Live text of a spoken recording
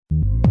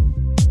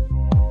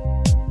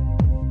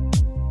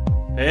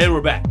And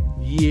we're back.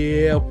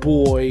 Yeah,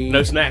 boy.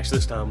 No snacks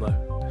this time,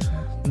 though.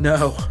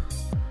 No.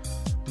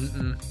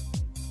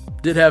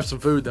 Did have some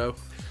food, though.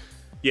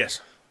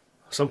 Yes.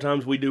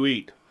 Sometimes we do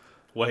eat.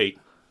 Wait.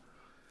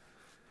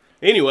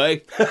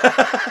 Anyway,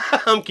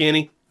 I'm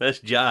Kenny. That's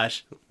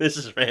Josh. This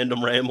is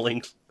Random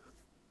Ramblings.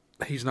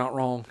 He's not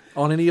wrong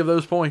on any of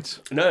those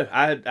points. No,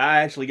 I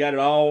actually got it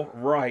all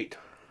right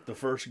the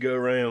first go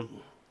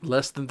round.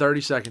 Less than 30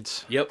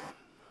 seconds. Yep.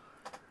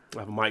 I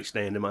have a mic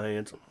stand in my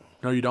hands.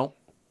 No, you don't.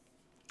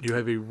 You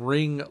have a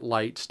ring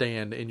light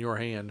stand in your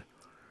hand.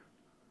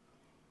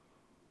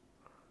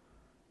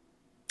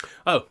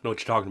 Oh, know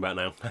what you're talking about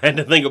now. I had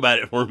to think about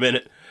it for a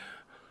minute.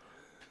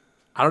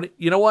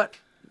 You know what?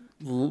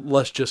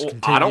 Let's just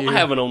continue. I don't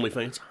have an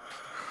OnlyFans.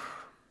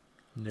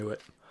 Knew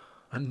it.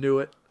 I knew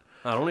it.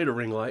 I don't need a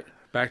ring light.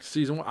 Back to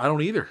season 1. I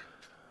don't either.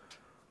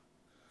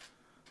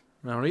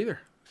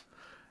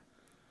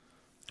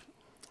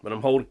 But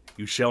I'm holding.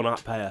 You shall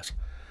not pass.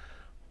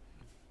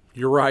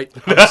 You're right.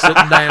 I'm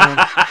sitting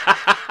down.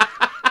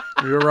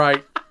 You're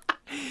right.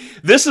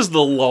 This is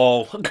the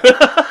lull.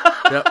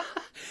 Yep.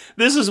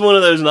 This is one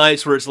of those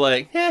nights where it's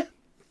like,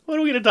 what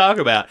are we going to talk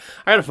about?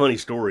 I got a funny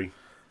story.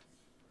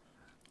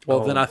 Well,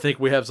 then I think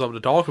we have something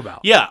to talk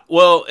about. Yeah,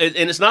 well, and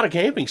it's not a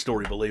camping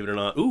story, believe it or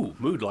not. Ooh,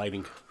 mood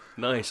lighting.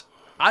 Nice.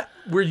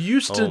 We're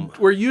used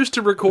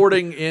to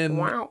recording in.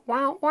 Wow.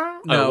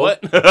 No.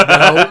 What?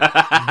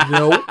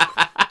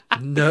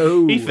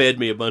 No. He fed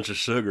me a bunch of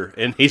sugar,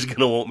 and he's going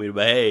to want me to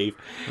behave.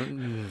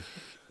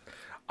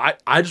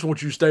 I just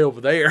want you to stay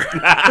over there.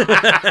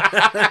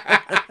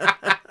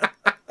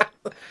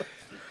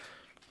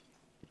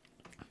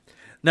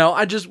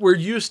 No, we're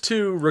used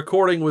to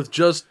recording with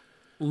just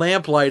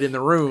lamplight in the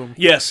room.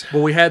 Yes.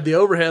 But we had the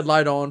overhead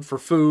light on for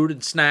food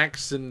and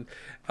snacks, and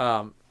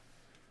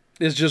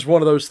it's just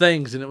one of those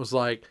things, and it was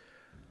like,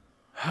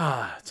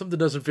 something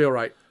doesn't feel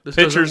right. This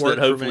Pictures doesn't work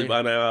that for hopefully me.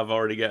 by now I've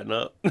already gotten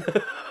up.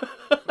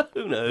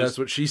 Who knows? That's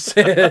what she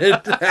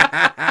said.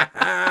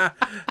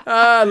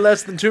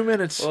 Less than 2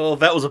 minutes. Well,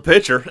 that was a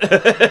picture.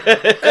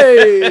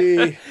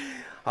 Hey.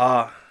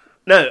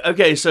 No,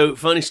 okay, so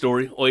funny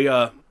story.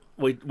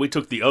 We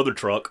took the other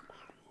truck.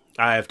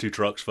 I have 2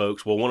 trucks,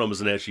 folks. Well, one of them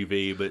is an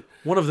SUV, but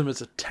One of them is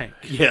a tank.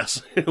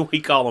 yes, we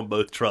call them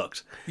both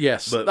trucks.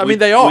 Yes. But I mean,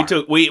 they are.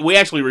 We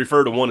actually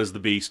refer to one as the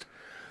Beast.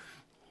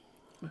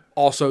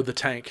 Also the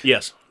tank.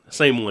 Yes,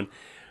 same one.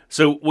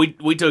 So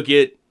we took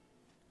it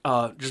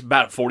just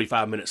about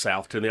 45 minutes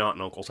south to the aunt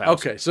and uncle's house.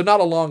 Okay, so not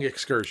a long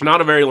excursion. Not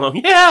a very long.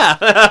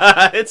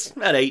 Yeah, it's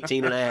about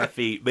 18 and a half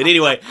feet. But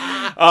anyway,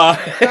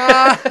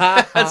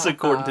 that's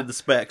according to the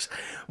specs.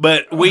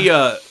 But we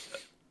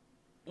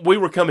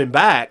were coming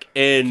back,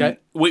 and Okay.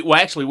 we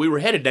were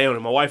headed down,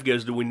 and my wife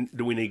goes, do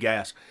we need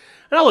gas?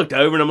 And I looked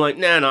over, and I'm like,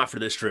 nah, not for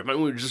this trip. I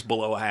mean, we were just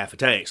below a half a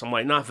tank. So I'm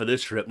like, not for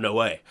this trip, no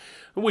way.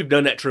 And we've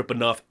done that trip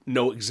enough,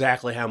 know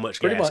exactly how much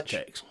Pretty gas much.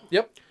 it takes.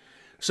 Yep.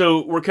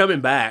 So we're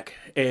coming back,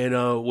 and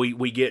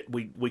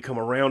we come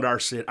around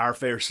our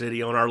fair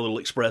city on our little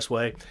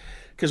expressway,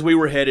 because we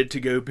were headed to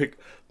go pick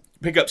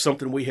up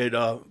something we had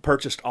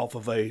purchased off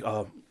of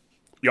a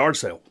yard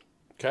sale,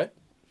 Okay.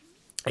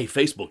 a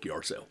Facebook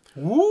yard sale.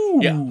 Woo.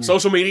 Yeah,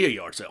 social media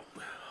yard sale.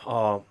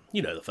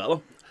 You know the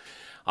fella.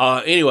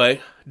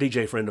 Anyway,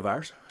 DJ friend of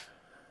ours.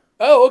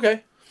 Oh,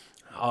 okay.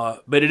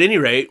 But at any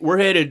rate, we're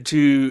headed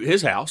to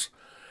his house,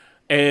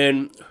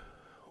 and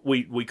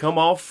we come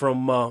off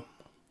from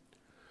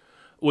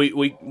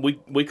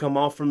we come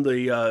off from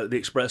the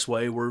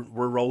expressway.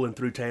 We're rolling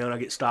through town. I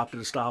get stopped at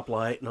a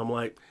stoplight, and I'm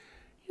like,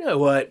 you know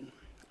what?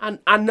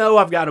 I know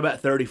I've got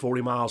about 30,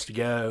 40 miles to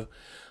go.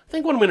 I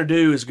think what I'm going to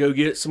do is go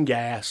get some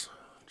gas.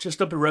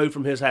 Just up the road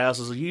from his house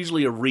is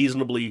usually a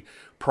reasonably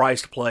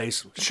priced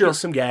place. Just Sure. get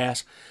some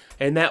gas.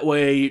 And that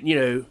way, you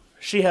know,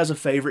 she has a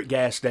favorite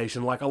gas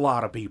station like a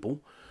lot of people.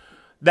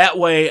 That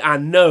way I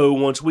know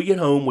once we get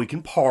home we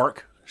can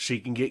park. She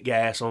can get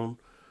gas on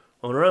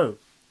her own.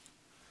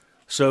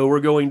 So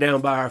we're going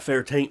down by our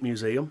Fair Tank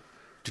Museum.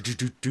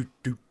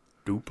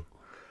 Doop.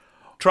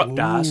 Truck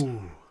dies.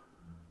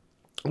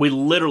 We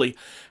literally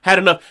had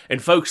enough. And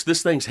folks,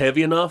 this thing's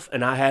heavy enough,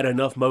 and I had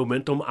enough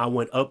momentum. I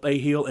went up a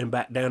hill and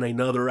back down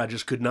another. I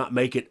just could not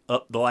make it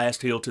up the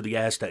last hill to the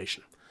gas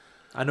station.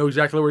 I know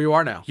exactly where you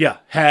are now. Yeah,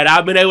 had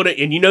I been able to,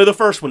 and you know the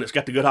first one that's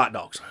got the good hot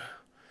dogs.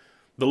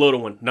 The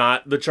little one,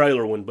 not the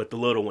trailer one, but the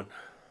little one.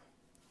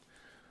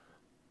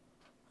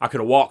 I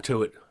could have walked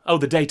to it. Oh,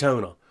 the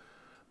Daytona.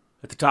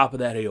 At the top of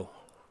that hill.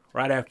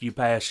 Right after you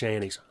pass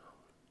Shanny's.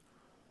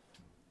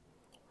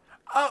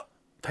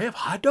 They have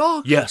hot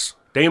dogs? Yes.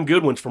 Damn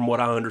good ones from what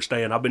I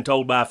understand. I've been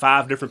told by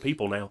 5 different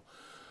people now.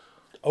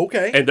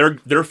 Okay. And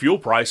their fuel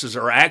prices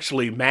are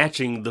actually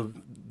matching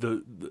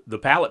the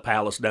Pallet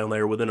Palace down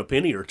there within a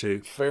penny or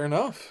two. Fair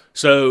enough.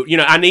 So, you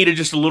know, I needed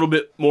just a little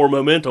bit more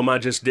momentum. I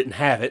just didn't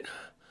have it,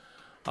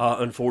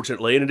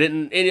 unfortunately. And it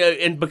didn't.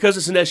 And because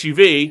it's an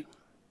SUV,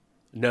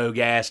 no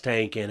gas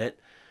tank in it.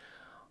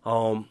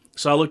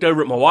 So I looked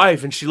over at my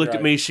wife, and she looked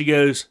at me. She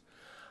goes,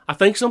 "I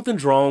think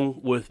something's wrong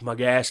with my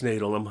gas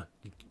needle." I'm like,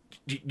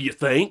 "You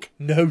think?"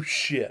 No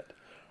shit.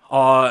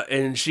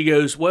 And she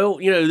goes, well,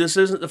 this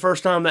isn't the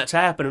first time that's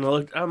happened. And I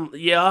looked,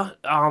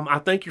 I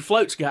think your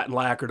float's gotten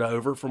lacquered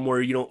over from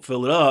where you don't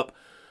fill it up.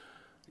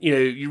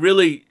 You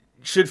really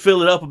should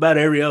fill it up about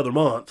every other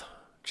month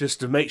just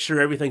to make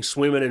sure everything's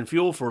swimming in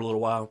fuel for a little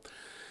while.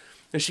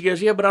 And she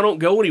goes, yeah, but I don't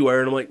go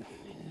anywhere. And I'm like,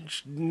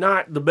 it's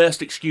not the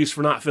best excuse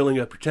for not filling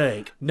up your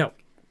tank. No.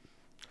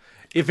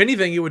 If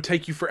anything, it would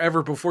take you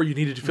forever before you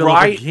needed to fill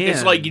Right? up again.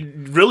 It's like you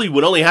really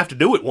would only have to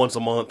do it once a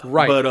month.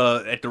 Right. But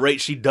at the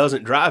rate she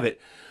doesn't drive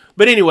it.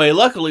 But anyway,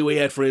 luckily we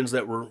had friends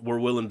that were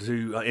willing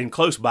to, and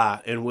close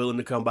by, and willing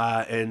to come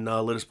by and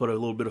let us put a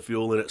little bit of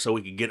fuel in it so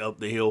we could get up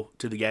the hill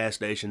to the gas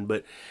station.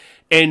 But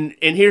and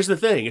here's the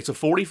thing, it's a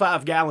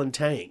 45-gallon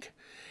tank.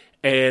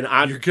 And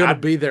you're gonna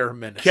be there a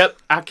minute.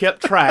 I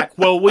kept track.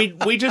 Well,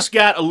 we just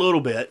got a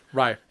little bit.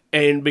 Right.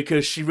 And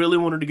because she really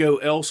wanted to go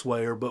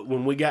elsewhere, but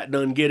when we got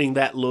done getting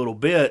that little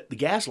bit, the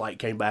gas light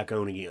came back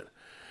on again.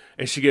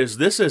 And she goes,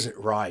 this isn't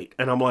right.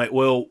 And I'm like,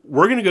 well,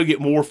 we're going to go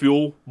get more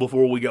fuel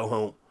before we go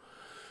home.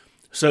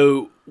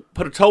 So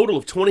put a total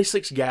of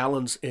 26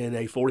 gallons in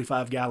a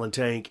 45-gallon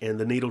tank, and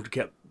the needle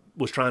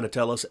was trying to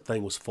tell us that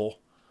thing was full.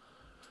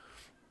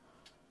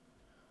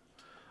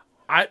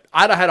 I'd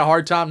have had a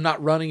hard time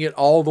not running it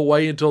all the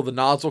way until the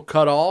nozzle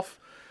cut off,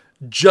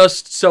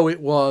 just so it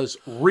was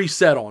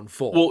reset on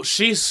full. Well,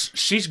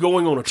 she's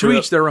going on a trip. To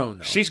each their own,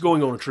 though. She's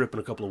going on a trip in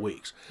a couple of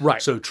weeks. Right.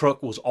 So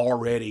truck was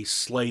already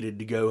slated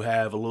to go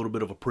have a little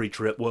bit of a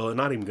pre-trip. Well,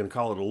 not even going to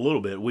call it a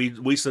little bit.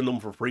 We send them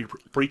for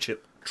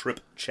pre-trip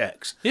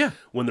checks. Yeah.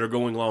 When they're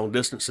going long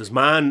distances.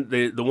 Mine,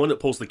 the one that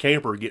pulls the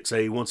camper gets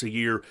a once a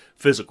year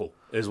physical,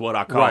 is what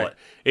I call it.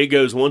 It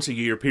goes once a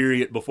year,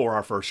 period, before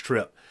our first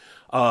trip.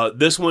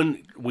 This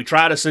one, we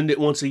try to send it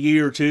once a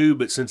year or two,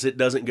 but since it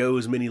doesn't go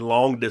as many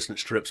long distance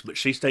trips, but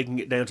she's taking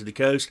it down to the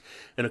coast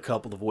in a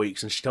couple of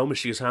weeks. And she told me,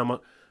 she goes, how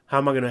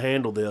am I going to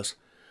handle this?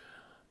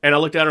 And I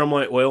looked at her, I'm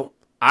like, well,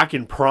 I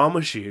can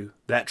promise you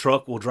that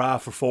truck will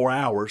drive for 4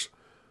 hours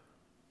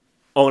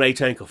on a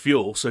tank of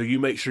fuel. So you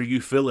make sure you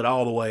fill it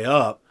all the way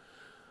up.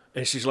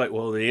 And she's like,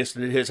 well, the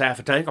instant it hits half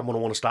a tank, I'm going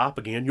to want to stop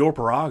again. Your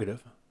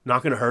prerogative.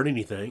 Not going to hurt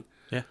anything.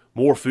 Yeah.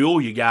 More fuel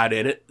you got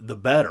in it, the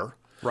better.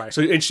 Right.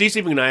 So, and she's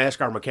even going to ask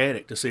our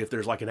mechanic to see if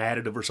there's like an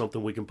additive or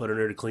something we can put in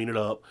there to clean it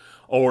up,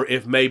 or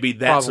if maybe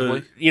that's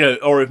Probably.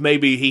 or if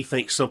maybe he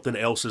thinks something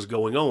else is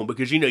going on,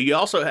 because you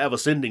also have a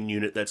sending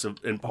unit that's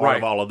in part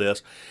of all of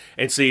this.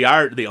 And see,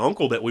 the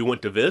uncle that we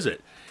went to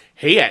visit,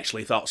 he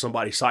actually thought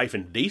somebody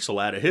siphoned diesel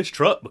out of his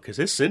truck because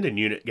his sending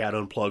unit got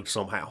unplugged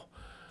somehow.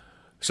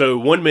 So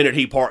one minute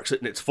he parks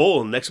it and it's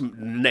full, and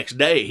next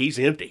day he's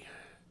empty.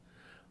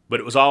 But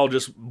it was all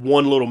just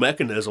one little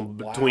mechanism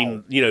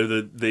between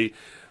the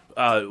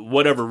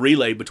whatever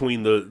relay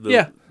between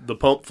the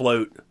pump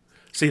float.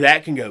 See,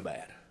 that can go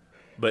bad.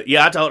 But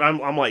yeah,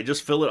 I'm like,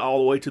 just fill it all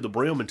the way to the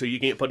brim until you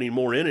can't put any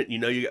more in it.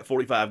 You got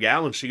 45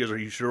 gallons. She goes, are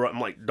you sure? I'm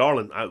like,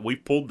 darling,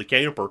 we've pulled the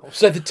camper.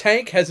 So the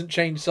tank hasn't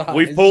changed size.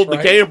 We've pulled the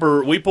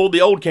camper. We pulled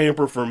the old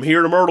camper from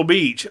here to Myrtle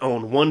Beach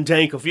on one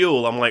tank of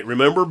fuel. I'm like,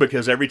 remember?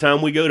 Because every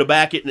time we go to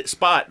back it in its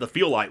spot, the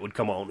fuel light would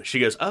come on. She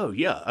goes, oh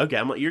yeah, okay.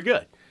 I'm like, you're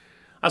good.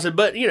 I said,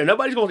 but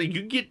nobody's going to.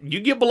 You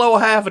get below a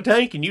half a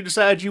tank and you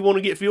decide you want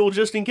to get fuel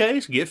just in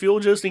case. Get fuel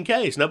just in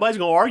case. Nobody's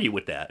going to argue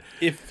with that.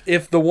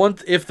 If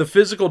the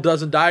physical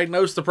doesn't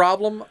diagnose the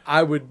problem,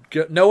 I would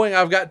knowing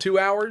I've got 2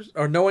 hours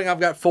or knowing I've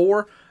got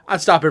 4,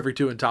 I'd stop every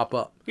 2 and top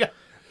up. Yeah,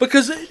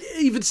 because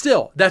even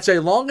still, that's a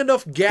long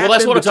enough gap. Well,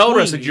 that's what I told her.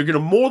 I between. said, you're going to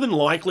more than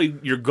likely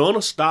you're going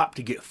to stop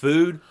to get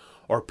food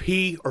or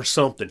pee or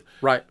something.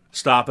 Right.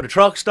 Stop at a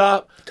truck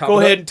stop.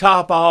 Go ahead and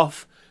top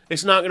off.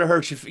 It's not going to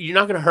hurt you. You're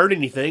not going to hurt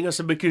anything. I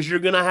said, because you're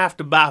going to have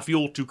to buy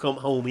fuel to come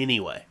home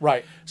anyway.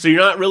 Right. So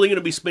you're not really going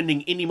to be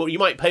spending any more. You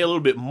might pay a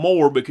little bit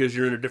more because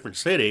you're in a different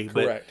city.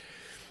 Correct.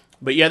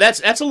 But yeah,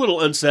 that's a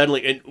little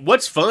unsettling. And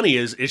what's funny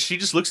is she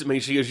just looks at me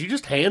and she goes, you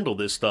just handle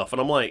this stuff.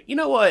 And I'm like, you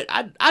know what?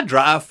 I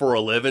drive for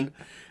a living.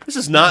 This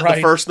is not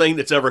the first thing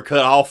that's ever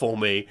cut off on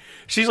me.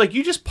 She's like,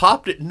 you just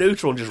popped it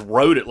neutral and just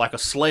rode it like a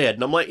sled.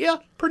 And I'm like, yeah,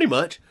 pretty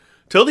much.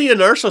 Till the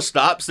inertia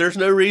stops, there's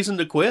no reason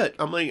to quit.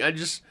 I'm like,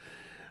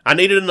 I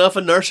needed enough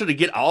inertia to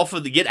get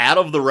out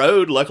of the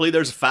road. Luckily,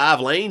 there's 5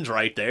 lanes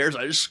right there, so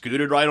I just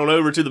scooted right on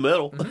over to the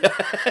middle.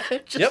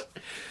 Yep.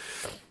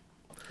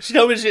 She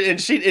told me, she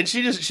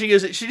just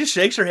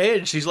shakes her head.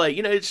 And she's like,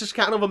 it's just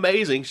kind of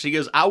amazing. She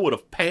goes, I would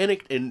have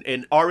panicked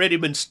and already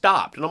been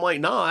stopped. And I'm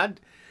like, no, if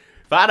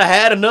I'd have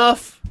had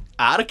enough,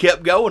 I'd have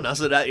kept going. I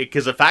said,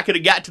 because if I could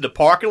have got to the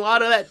parking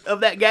lot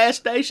of that gas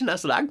station, I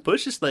said, I can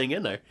push this thing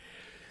in there.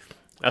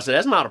 I said,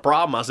 that's not a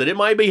problem. I said, it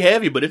might be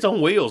heavy, but it's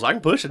on wheels. I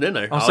can push it in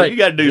there. All you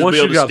got to do is be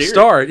able to steer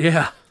start,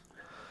 yeah.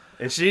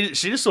 And she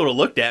just sort of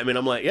looked at me, and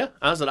I'm like, yeah.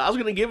 I said, I was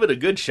going to give it a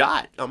good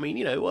shot. I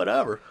mean,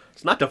 whatever.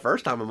 It's not the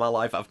first time in my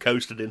life I've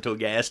coasted into a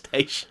gas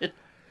station.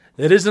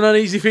 It is an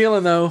uneasy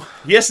feeling, though.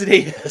 Yes, it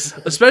is.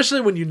 Especially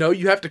when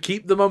you have to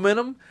keep the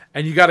momentum,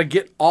 and you got to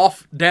get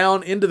off,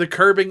 down, into the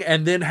curbing,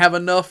 and then have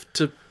enough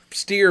to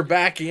steer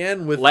back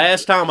in with.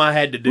 Last time I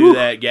had to do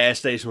that, gas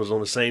station was on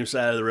the same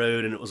side of the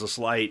road, and it was a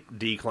slight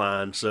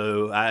decline.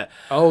 So I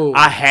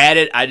had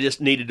it. I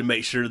just needed to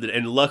make sure that,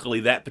 and luckily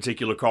that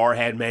particular car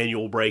had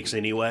manual brakes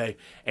anyway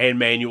and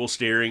manual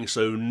steering,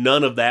 so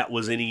none of that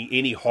was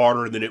any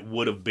harder than it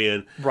would have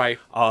been. Right.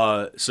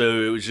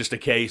 So it was just a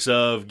case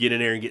of get in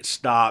there and get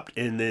stopped,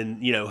 and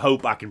then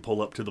hope I can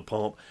pull up to the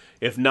pump.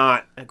 If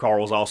not, the car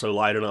was also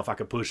light enough I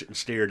could push it and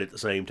steer it at the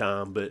same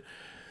time, but.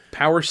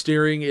 Power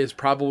steering is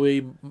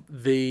probably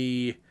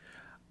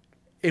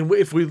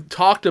if we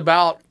talked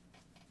about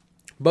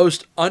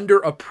most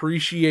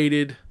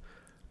underappreciated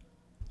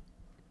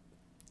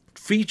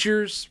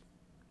features,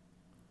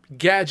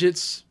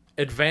 gadgets,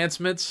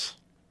 advancements,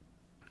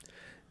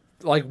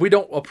 like we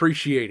don't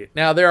appreciate it.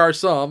 Now there are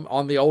some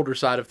on the older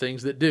side of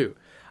things that do.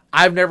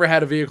 I've never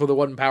had a vehicle that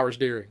wasn't power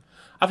steering.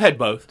 I've had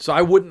both. So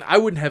I wouldn't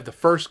have the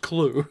first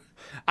clue.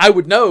 I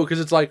would know because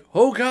it's like,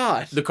 oh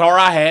God. The car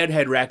I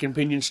had rack and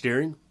pinion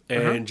steering.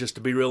 And just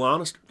to be real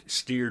honest,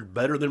 steered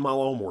better than my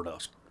lawnmower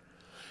does.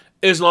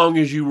 As long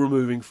as you were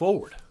moving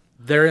forward.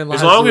 Therein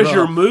lies as long the as rub.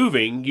 you're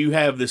moving, you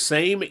have the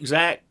same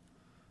exact.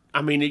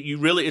 I mean,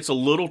 it's a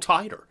little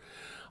tighter.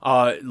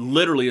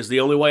 Literally is the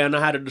only way I know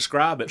how to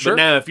describe it. Sure.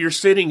 But now, if you're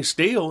sitting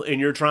still and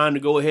you're trying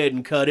to go ahead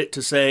and cut it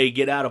to say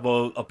get out of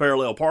a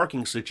parallel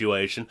parking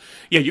situation,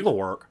 yeah, you're gonna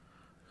work.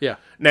 Yeah.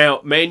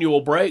 Now,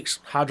 manual brakes,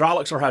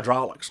 hydraulics are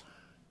hydraulics.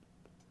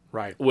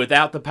 Right.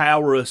 Without the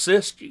power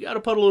assist, you got to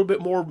put a little bit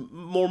more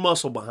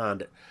muscle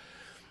behind it.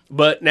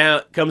 But now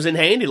it comes in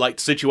handy, like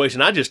the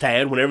situation I just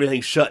had when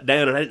everything's shut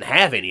down and I didn't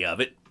have any of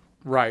it.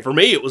 Right. For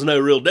me, it was no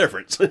real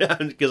difference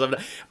because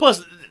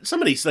plus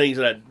some of these things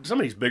some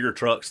of these bigger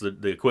trucks,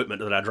 the equipment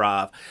that I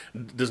drive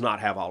does not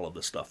have all of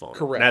this stuff on it.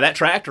 Correct. Now that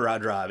tractor I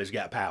drive has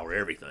got power,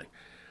 everything.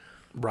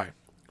 Right.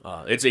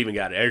 It's even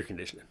got air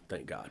conditioning,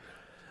 thank God,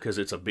 because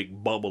it's a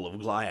big bubble of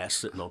glass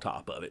sitting on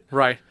top of it.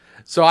 Right.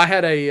 So I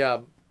had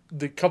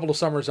the couple of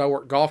summers I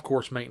worked golf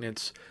course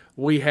maintenance,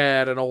 we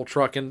had an old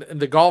truck, and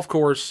the golf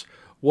course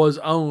was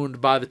owned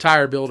by the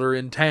tire builder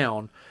in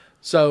town.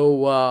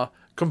 So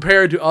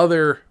compared to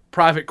other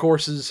private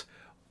courses,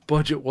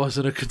 budget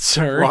wasn't a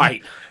concern.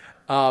 Right.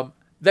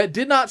 That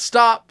did not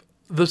stop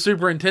the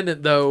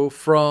superintendent, though,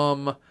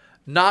 from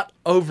not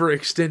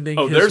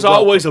overextending his there's welcome.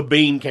 always a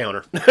bean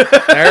counter.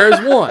 There's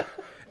one.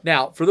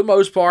 Now, for the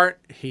most part,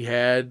 he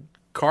had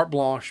carte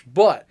blanche,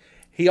 but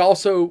he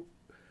also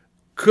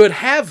could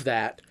have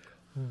that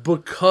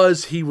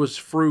because he was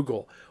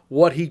frugal.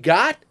 What he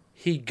got,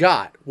 he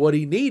got. What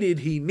he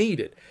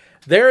needed.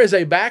 There is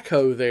a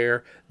backhoe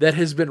there that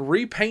has been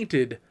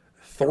repainted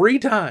 3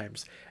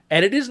 times,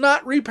 and it is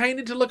not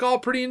repainted to look all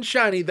pretty and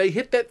shiny. They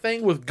hit that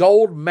thing with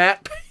gold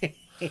matte paint.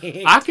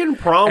 I can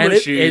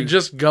promise and it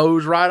just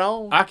goes right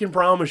on. I can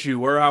promise you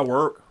where I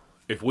work,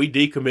 if we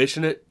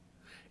decommission it,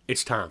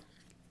 it's time.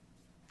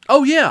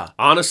 Oh, yeah.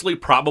 Honestly,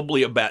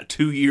 probably about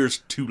 2 years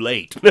too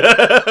late.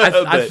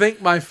 I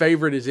think my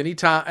favorite is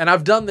anytime, and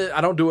I've done that,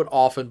 I don't do it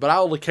often, but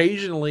I'll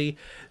occasionally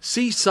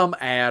see some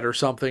ad or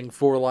something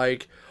for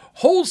like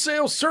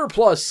wholesale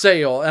surplus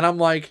sale, and I'm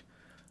like,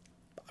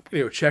 I'm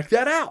going to go check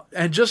that out.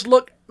 And just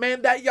look,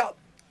 man, that y'all,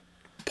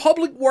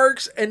 Public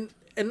Works, and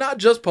not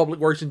just Public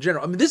Works in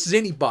general. I mean, this is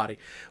anybody,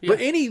 but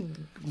any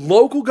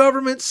local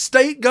government,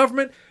 state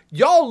government,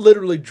 y'all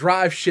literally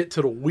drive shit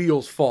till the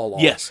wheels fall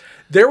off. Yes.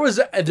 There was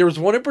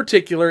one in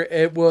particular.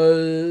 It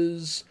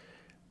was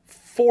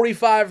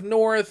 45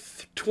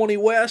 North, 20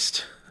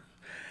 West.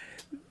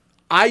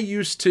 I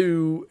used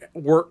to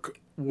work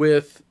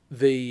with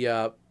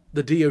the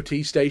DOT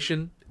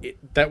station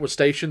that was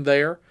stationed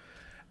there.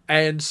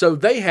 And so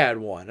they had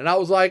one. And I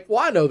was like, well,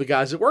 I know the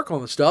guys that work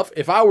on the stuff.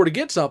 If I were to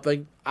get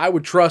something, I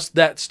would trust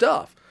that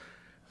stuff.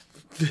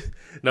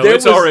 No,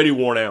 it's already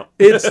worn out.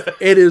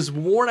 It is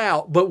worn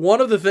out. But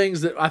one of the things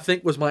that I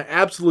think was my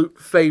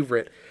absolute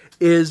favorite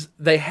is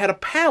they had a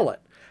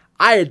pallet.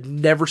 I had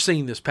never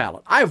seen this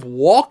pallet. I have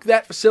walked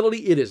that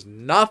facility. It is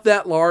not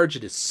that large.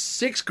 It is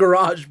 6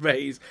 garage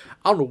bays.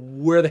 I don't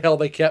know where the hell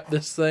they kept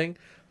this thing.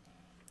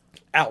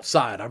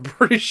 Outside, I'm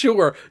pretty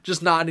sure.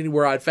 Just not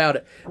anywhere I'd found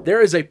it.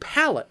 There is a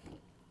pallet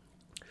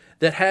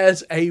that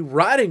has a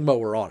riding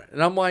mower on it.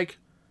 And I'm like,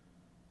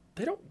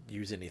 they don't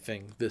use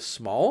anything this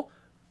small.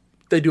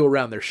 They do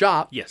around their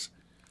shop. Yes.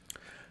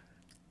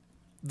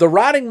 The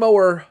riding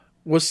mower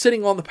was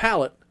sitting on the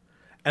pallet,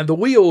 and the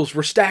wheels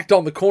were stacked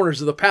on the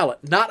corners of the pallet,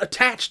 not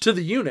attached to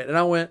the unit. And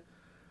I went,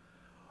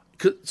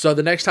 so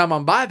the next time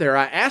I'm by there,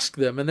 I asked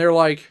them, and they're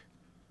like,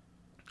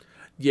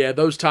 yeah,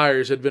 those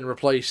tires had been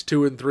replaced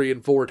 2 and 3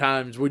 and 4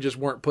 times. We just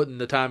weren't putting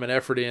the time and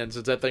effort in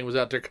since that thing was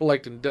out there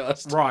collecting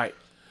dust. Right.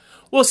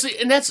 Well, see,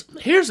 and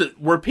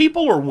where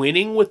people are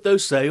winning with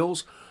those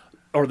sales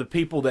are the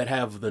people that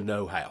have the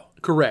know-how.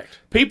 Correct.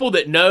 People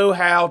that know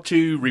how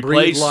to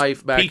replace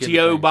life back into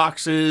PTO things.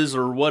 boxes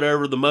or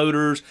whatever, the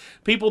motors.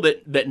 People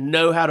that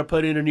know how to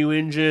put in a new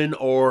engine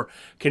or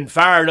can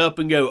fire it up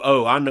and go,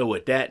 oh, I know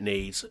what that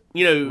needs.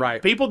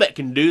 Right. People that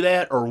can do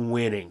that are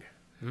winning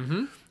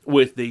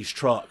with these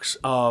trucks.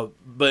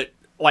 But,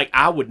 like,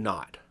 I would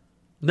not.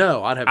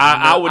 No, I'd have.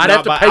 I would I'd not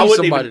have to buy, pay I wouldn't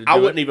somebody even, to I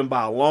do wouldn't it. even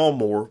buy a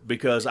lawnmower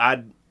because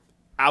I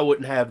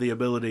wouldn't have the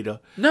ability to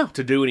No.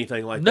 to do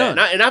anything like None.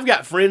 that. And I've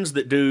got friends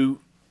that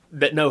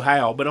know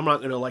how, but I'm not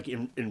going to like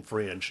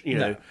infringe, you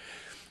know. No.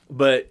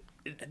 But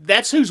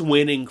that's who's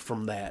winning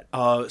from that.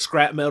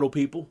 Scrap metal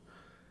people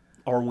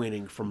are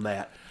winning from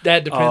that.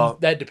 That depends.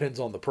 That depends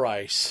on the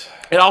price.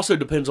 It also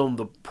depends on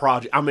the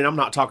project. I mean, I'm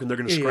not talking they're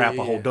going to scrap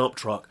a whole dump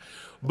truck,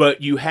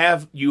 but you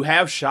have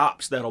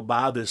shops that'll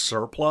buy this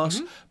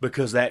surplus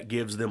because that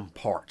gives them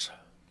parts.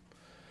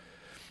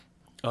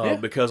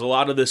 Because a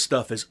lot of this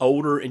stuff is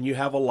older, and you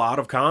have a lot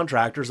of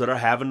contractors that are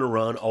having to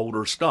run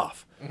older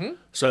stuff.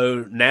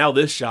 So now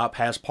this shop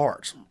has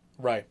parts.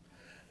 Right.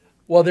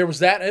 Well, there was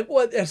that.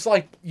 It's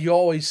like you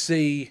always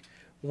see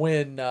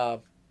when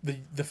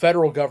the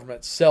federal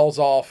government sells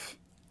off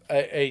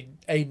a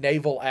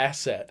naval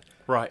asset,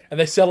 Right. and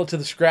they sell it to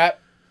the scrap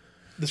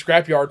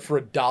yard for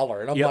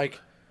 $1, and I'm like,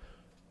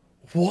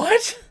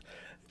 what?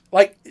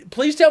 Like,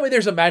 please tell me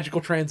there's a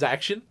magical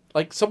transaction.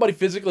 Like somebody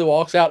physically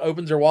walks out,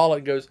 opens their wallet,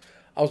 and goes,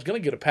 "I was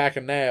going to get a pack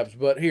of nabs,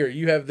 but here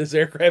you have this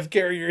aircraft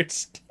carrier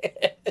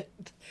instead."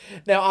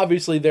 Now,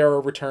 obviously, there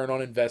are return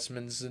on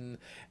investments, and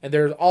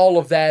there's all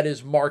of that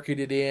is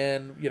marketed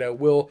in. You know,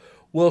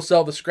 we'll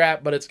sell the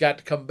scrap, but it's got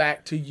to come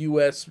back to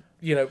U.S.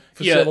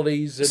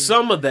 Facilities. And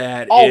some of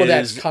that all of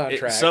that's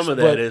contracts. Some of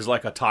that is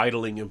like a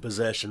titling and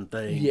possession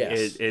thing.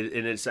 Yes,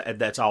 and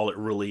that's all it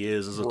really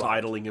is a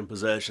titling and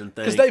possession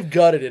thing. Because they've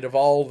gutted it of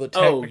all the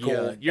technical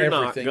You're everything.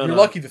 not gonna, You're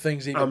lucky the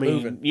thing's even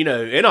moving. You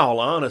know, in all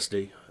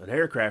honesty, an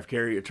aircraft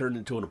carrier turned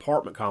into an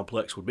apartment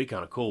complex would be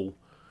kind of cool.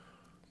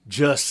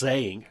 Just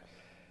saying.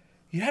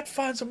 You have to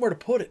find somewhere to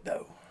put it,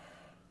 though.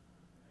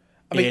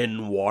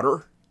 In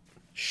water?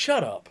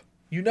 Shut up.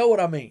 You know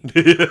what I mean.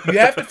 You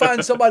have to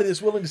find somebody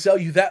that's willing to sell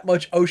you that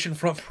much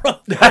oceanfront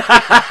property.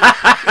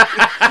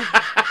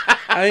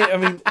 I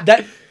mean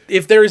that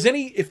if there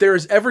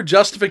is ever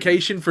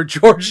justification for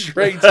George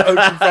Strait's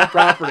oceanfront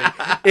property,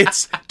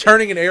 it's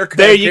turning an aircraft.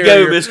 There you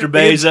go, carrier Mr.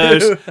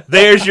 Bezos.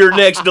 There's your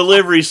next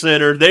delivery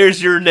center.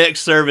 There's your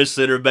next service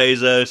center,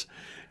 Bezos.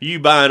 You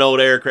buy an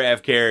old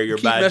aircraft carrier,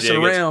 keep messing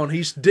jiggets. around.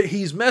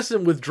 He's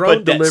messing with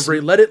drone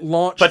delivery. Let it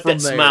launch put from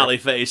that there. smiley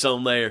face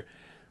on there.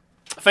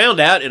 I found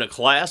out in a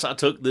class I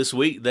took this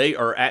week, they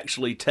are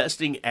actually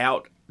testing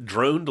out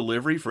drone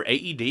delivery for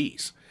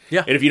AEDs.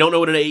 Yeah. And if you don't know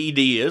what an AED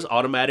is,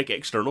 automatic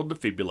external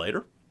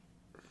defibrillator.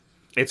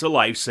 It's a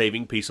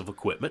life-saving piece of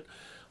equipment.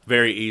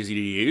 Very easy to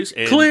use.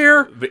 And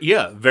Clear.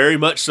 Yeah, very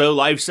much so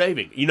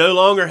life-saving. You no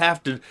longer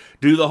have to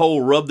do the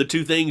whole rub the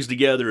two things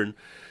together and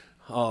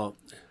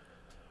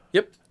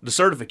Yep. the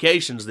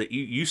certifications that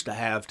you used to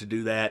have to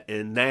do that,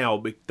 and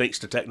now, thanks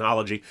to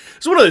technology,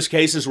 it's one of those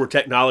cases where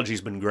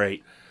technology's been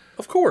great.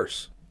 Of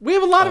course. We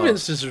have a lot of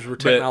instances where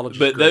technology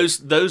But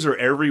those are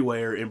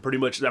everywhere, and pretty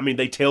much, I mean,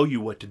 they tell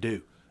you what to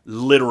do.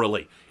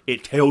 Literally.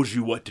 It tells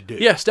you what to do.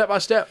 Yeah, step by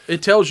step.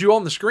 It tells you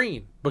on the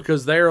screen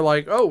because they're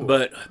like, oh.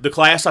 But the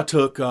class I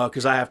took,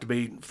 because I have to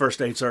be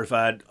first aid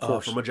certified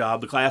for my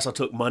job, the class I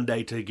took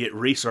Monday to get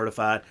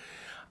recertified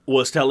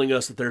was telling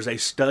us that there's a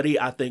study,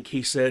 I think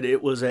he said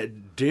it was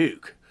at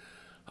Duke,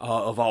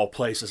 of all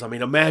places. I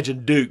mean,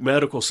 imagine Duke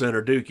Medical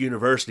Center, Duke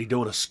University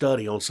doing a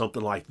study on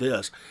something like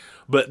this.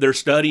 But they're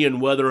studying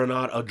whether or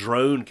not a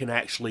drone can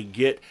actually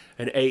get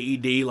an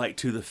AED like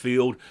to the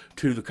field,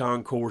 to the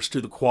concourse,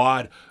 to the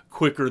quad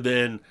quicker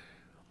than,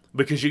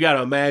 because you got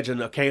to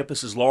imagine a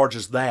campus as large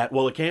as that.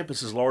 Well, a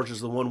campus as large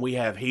as the one we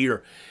have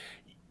here,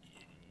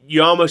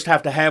 you almost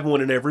have to have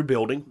one in every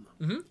building.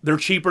 Mm-hmm. They're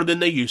cheaper than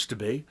they used to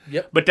be.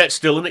 Yep. But that's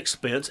still an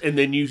expense. And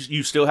then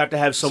you still have to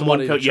have someone,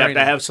 you have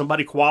to have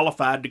somebody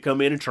qualified to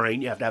come in and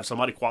train. You have to have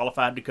somebody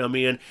qualified to come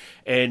in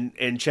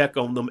and check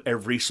on them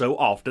every so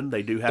often.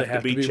 They do have to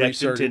be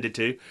checked and tended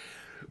to.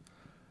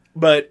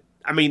 But,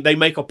 I mean, they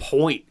make a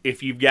point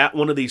if you've got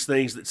one of these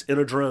things that's in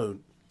a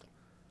drone.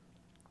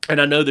 And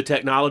I know the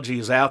technology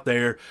is out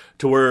there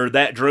to where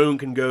that drone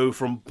can go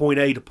from point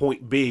A to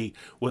point B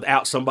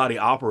without somebody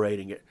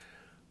operating it.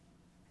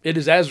 It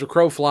is as the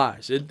crow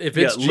flies. If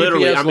it's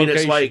literally, GPS I mean,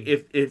 it's location,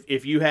 like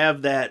if you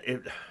have that.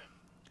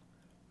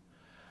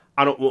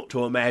 I don't want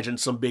to imagine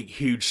some big,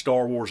 huge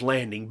Star Wars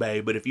landing bay,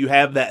 but if you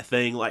have that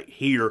thing like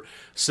here,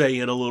 say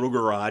in a little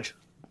garage,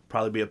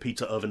 probably be a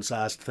pizza oven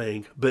sized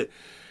thing,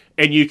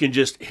 and you can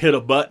just hit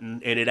a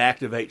button and it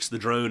activates the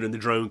drone, and the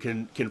drone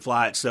can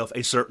fly itself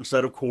a certain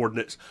set of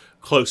coordinates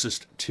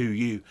closest to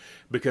you.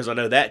 Because I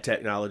know that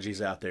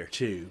technology's out there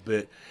too.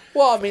 But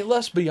well, I mean,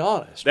 let's be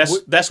honest.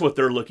 That's what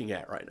they're looking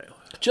at right now.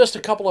 Just a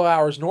couple of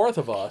hours north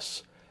of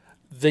us,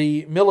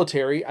 the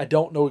military, I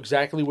don't know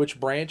exactly which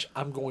branch.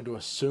 I'm going to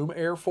assume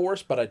Air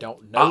Force, but I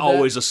don't know. I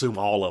always assume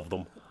all of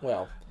them.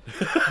 Well,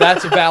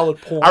 that's a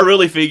valid point. I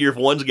really figure if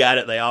one's got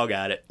it, they all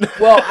got it.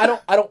 Well,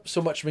 I don't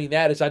so much mean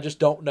that as I just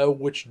don't know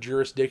which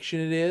jurisdiction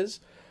it is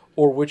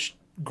or which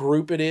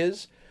group it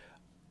is.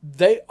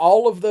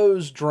 All of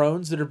those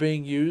drones that are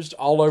being used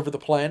all over the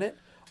planet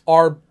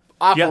are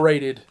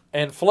operated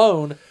and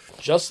flown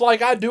just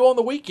like I do on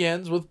the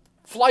weekends with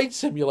Flight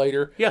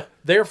Simulator. Yeah.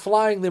 They're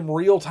flying them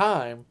real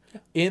time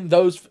in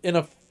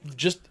a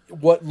just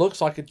what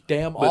looks like a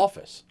damn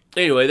office.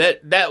 Anyway,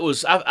 that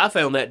was I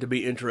found that to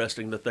be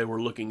interesting that they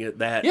were looking at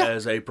that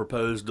as a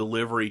proposed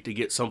delivery to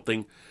get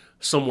something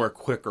somewhere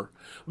quicker.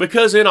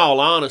 Because in all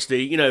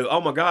honesty, you know,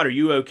 oh my God, are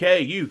you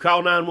okay? You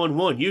call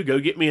 911. You go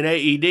get me an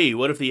AED.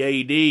 What if the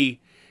AED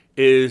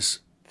is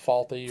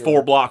Faulty.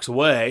 4 blocks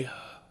away?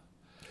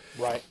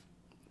 Right.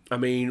 I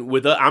mean,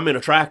 I'm in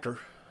a tractor.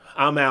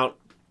 I'm out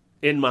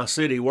in my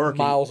city working.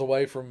 Miles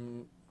away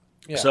from...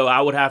 Yeah. So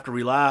I would have to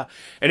rely.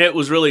 And it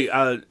was really...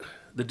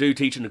 the dude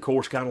teaching the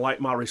course kind of liked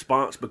my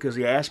response because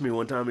he asked me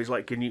one time, he's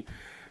like,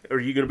 are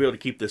you going to be able to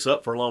keep this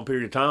up for a long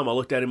period of time? I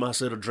looked at him, I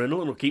said,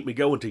 adrenaline will keep me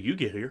going until you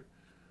get here.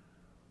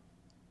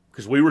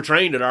 Because we were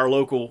trained at our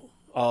local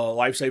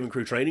life-saving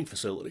crew training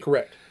facility.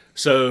 Correct.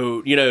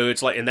 So, you know,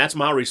 it's like, and that's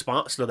my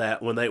response to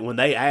that. When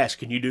they ask,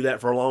 can you do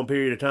that for a long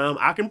period of time?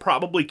 I can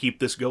probably keep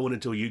this going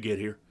until you get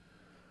here.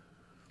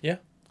 Yeah.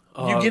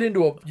 You get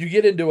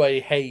into a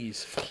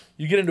haze.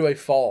 You get into a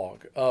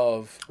fog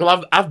of...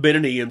 Well, I've been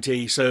an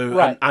EMT, so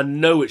right. I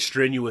know it's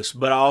strenuous,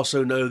 but I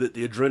also know that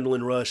the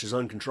adrenaline rush is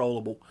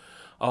uncontrollable.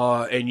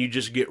 And you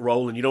just get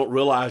rolling. You don't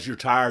realize you're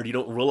tired. You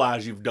don't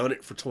realize you've done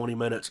it for 20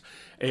 minutes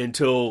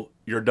until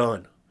you're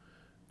done.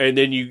 And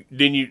then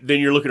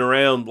you're looking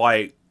around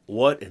like,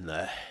 what in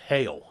the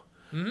hell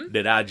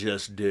did I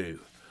just do?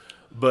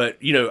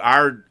 But, you know,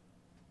 our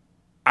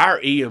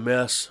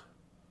EMS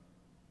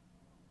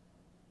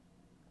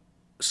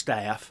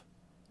staff,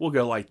 we'll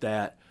go like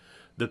that.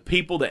 The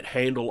people that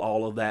handle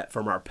all of that,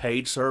 from our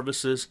paid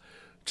services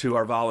to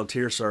our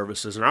volunteer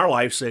services, and our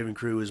life-saving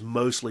crew is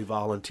mostly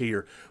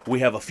volunteer.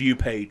 We have a few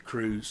paid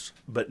crews,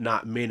 but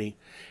not many.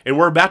 And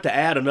we're about to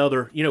add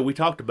another, you know, we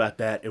talked about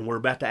that, and we're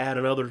about to add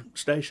another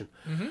station.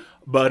 Mm-hmm.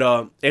 But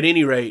at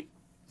any rate,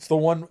 it's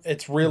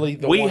really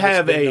the one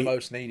that's been the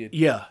most needed.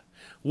 Yeah.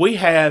 We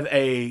have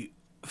a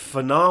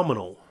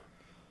phenomenal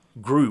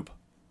group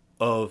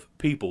of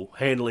people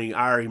handling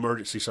our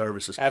emergency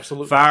services.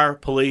 Absolutely. Fire,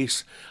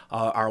 police,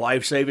 our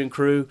life-saving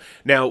crew.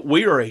 Now,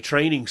 we are a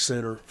training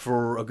center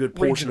for a good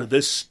portion of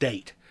this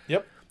state.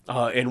 Yep.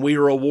 And we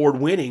are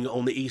award-winning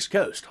on the East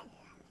Coast.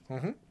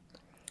 Mm-hmm.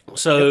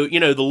 So, you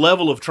know, the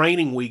level of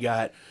training we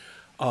got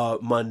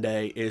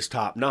Monday is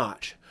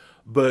top-notch.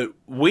 But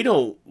we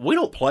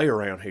don't play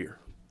around here.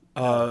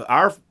 All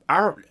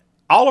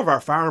of our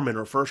firemen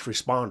are first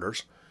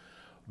responders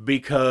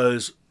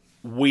because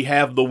we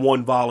have the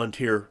one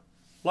volunteer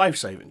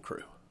life-saving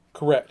crew.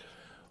 Correct.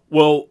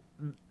 Well,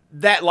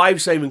 that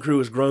life-saving crew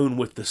has grown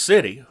with the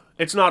city.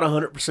 It's not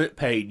 100%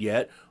 paid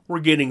yet.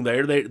 We're getting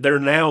there. They're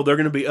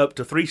going to be up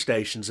to 3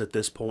 stations at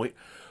this point.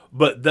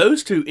 But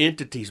those two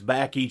entities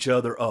back each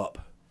other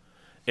up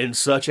in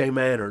such a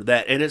manner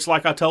that, and it's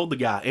like I told the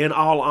guy, in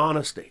all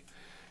honesty,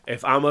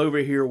 if I'm over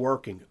here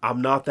working,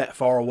 I'm not that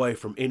far away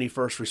from any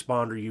first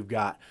responder you've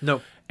got.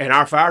 No. And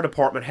our fire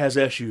department has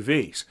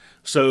SUVs.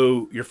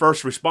 So your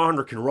first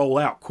responder can roll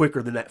out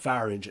quicker than that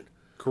fire engine.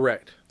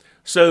 Correct.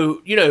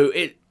 So, you know,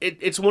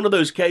 it's one of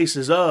those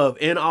cases of,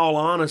 in all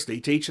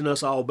honesty, teaching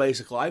us all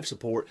basic life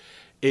support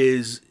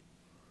is,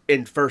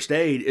 in first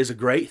aid, is a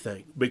great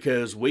thing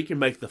because we can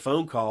make the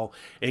phone call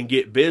and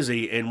get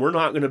busy, and we're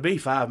not going to be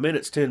 5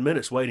 minutes, 10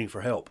 minutes waiting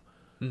for help.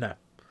 No.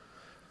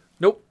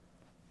 Nope.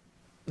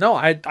 No,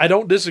 I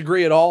don't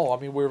disagree at all. I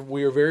mean,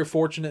 we are very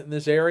fortunate in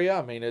this area.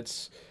 I mean,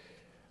 it's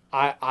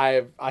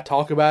I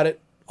talk about it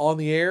on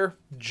the air,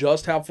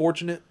 just how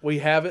fortunate we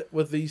have it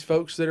with these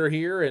folks that are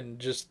here, and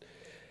just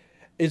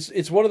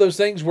it's one of those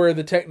things where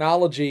the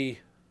technology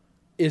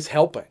is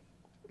helping.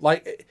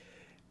 Like,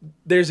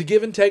 there's a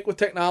give and take with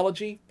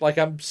technology. Like,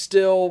 I'm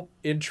still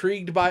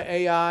intrigued by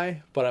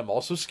AI, but I'm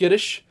also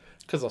skittish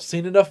because I've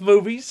seen enough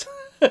movies,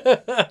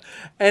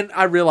 and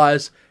I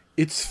realize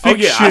it's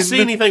fiction. Oh yeah, I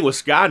see anything with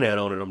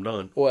Skynet on it, I'm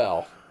done.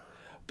 Well,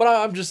 but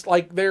I'm just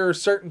like, there are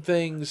certain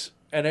things,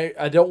 and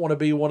I don't want to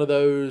be one of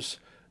those,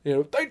 you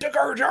know, they took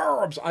our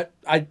jobs.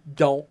 I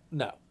don't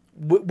know.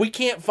 We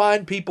can't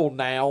find people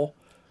now.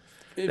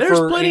 There's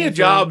plenty of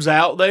jobs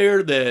out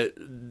there that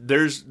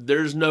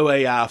there's no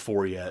AI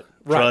for yet.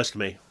 Right. Trust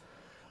me.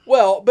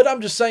 Well, but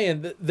I'm just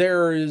saying that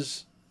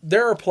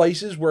there are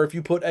places where if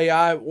you put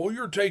AI, well,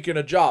 you're taking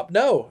a job.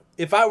 No,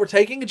 if I were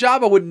taking a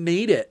job, I wouldn't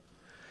need it.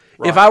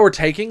 Right. If I were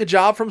taking a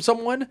job from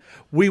someone,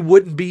 we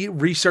wouldn't be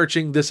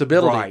researching this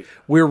ability. Right.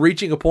 We're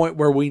reaching a point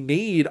where we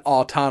need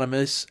autonomy.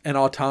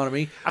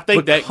 I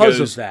think that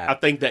goes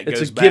back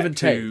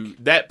to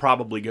that.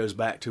 Probably goes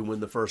back to when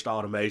the first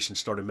automation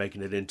started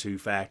making it into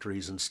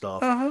factories and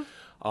stuff.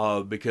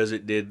 Because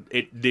it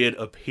did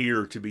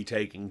appear to be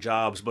taking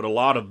jobs, but a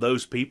lot of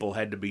those people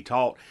had to be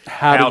taught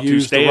how to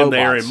stand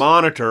there and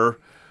monitor.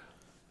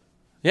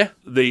 Yeah,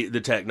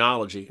 the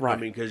technology. Right. I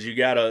mean, because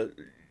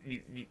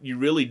you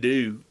really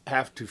do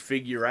have to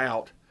figure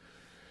out.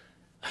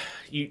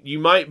 You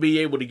might be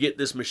able to get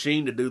this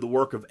machine to do the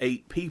work of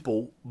 8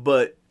 people,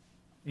 but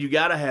you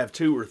got to have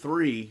 2 or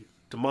 3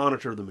 to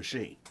monitor the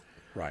machine.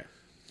 Right.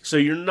 So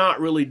you're not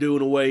really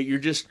doing away. You're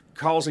just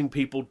causing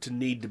people to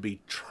need to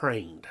be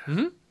trained.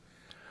 Mm-hmm.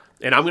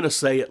 And I'm going to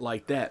say it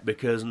like that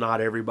because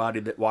not everybody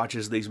that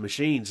watches these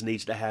machines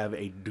needs to have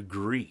a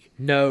degree.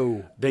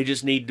 No. They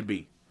just need to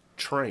be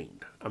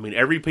trained. I mean,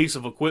 every piece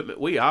of equipment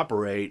we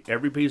operate,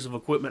 every piece of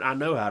equipment I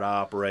know how to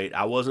operate.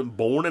 I wasn't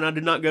born and I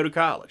did not go to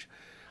college.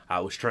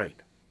 I was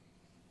trained.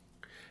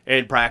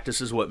 And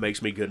practice is what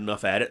makes me good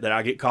enough at it that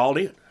I get called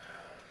in.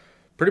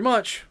 Pretty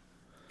much.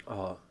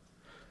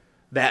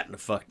 That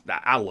and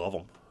I love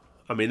them.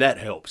 I mean, that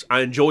helps. I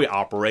enjoy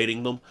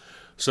operating them.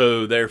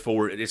 So,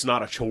 therefore, it's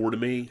not a chore to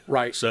me.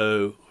 Right.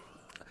 So,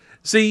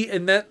 see,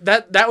 and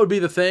that would be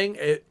the thing.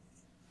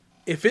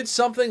 If it's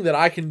something that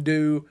I can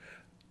do,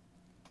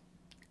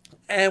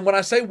 and when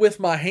I say with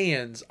my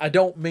hands, I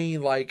don't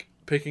mean like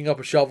picking up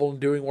a shovel and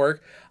doing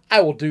work.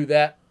 I will do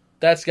that.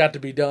 That's got to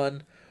be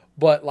done.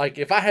 But like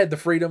if I had the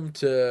freedom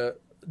to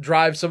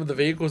drive some of the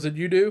vehicles that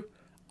you do,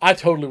 I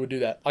totally would do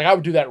that. Like I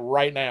would do that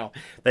right now.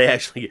 they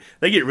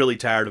get really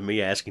tired of me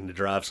asking to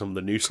drive some of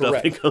the new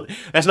stuff. Correct.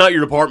 That's not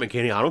your department,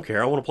 Kenny. I don't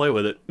care. I want to play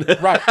with it.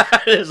 Right.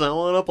 I just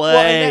want to play.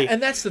 Well,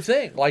 and that's the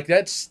thing. Like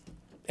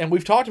and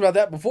we've talked about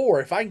that before.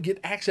 If I can get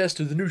access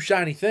to the new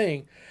shiny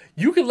thing,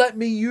 you can let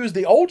me use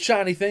the old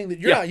shiny thing that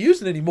you're not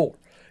using anymore.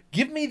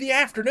 Give me the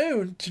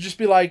afternoon to just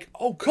be like,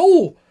 oh,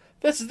 cool.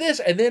 This is this.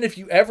 And then if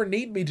you ever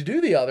need me to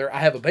do the other, I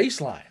have a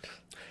baseline.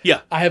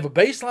 Yeah. I have a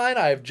baseline.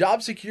 I have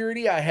job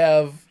security. I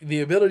have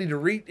the ability to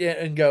read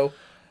and go,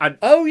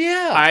 oh,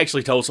 yeah. I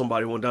actually told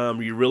somebody one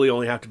time, you really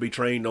only have to be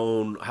trained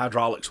on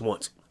hydraulics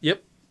once.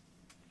 Yep.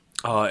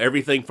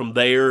 Everything from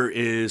there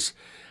is,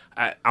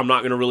 I'm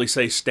not going to really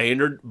say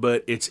standard,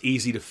 but it's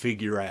easy to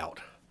figure out.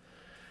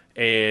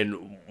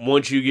 And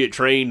once you get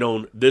trained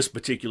on this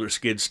particular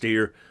skid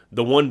steer,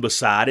 the one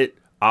beside it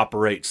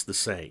operates the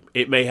same.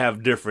 It may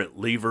have different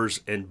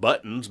levers and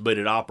buttons, but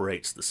it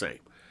operates the same.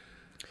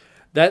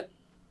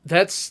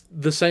 That's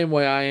the same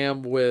way I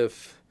am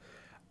with.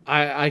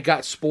 I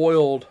got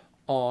spoiled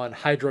on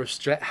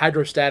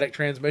hydrostatic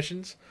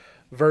transmissions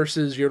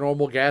versus your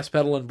normal gas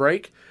pedal and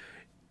brake.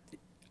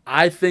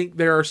 I think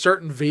there are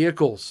certain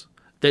vehicles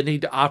that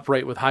need to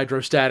operate with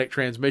hydrostatic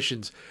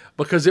transmissions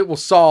because it will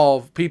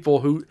solve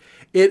people who.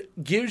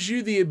 It gives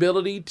you the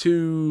ability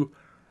to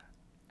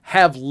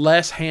have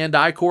less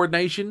hand-eye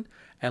coordination,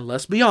 and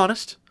let's be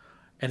honest,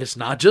 and it's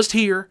not just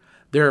here.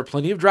 There are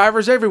plenty of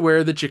drivers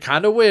everywhere that you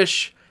kind of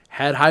wish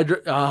had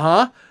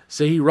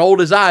See, he rolled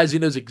his eyes. He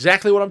knows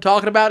exactly what I'm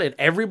talking about, and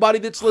everybody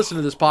that's listening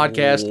to this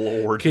podcast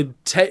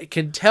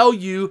can tell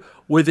you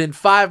within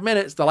 5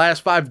 minutes the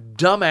last 5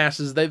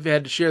 dumbasses they've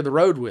had to share the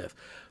road with.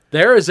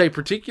 There is a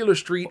particular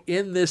street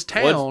in this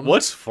town.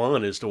 What's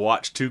fun is to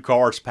watch 2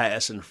 cars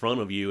pass in front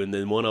of you, and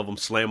then one of them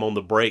slam on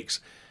the brakes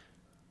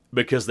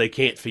because they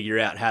can't figure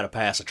out how to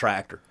pass a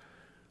tractor.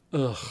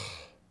 Ugh.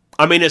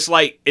 I mean, it's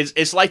like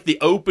the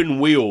open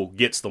wheel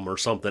gets them or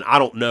something. I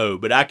don't know,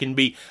 but I can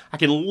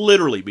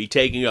literally be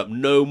taking up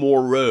no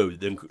more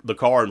road than the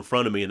car in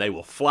front of me, and they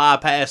will fly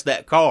past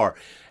that car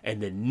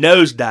and then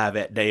nosedive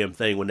that damn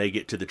thing when they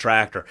get to the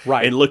tractor.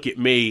 Right. And look at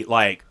me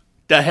like,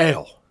 the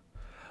hell.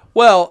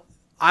 Well,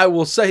 I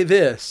will say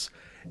this.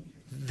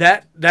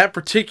 That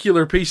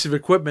particular piece of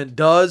equipment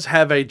does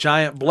have a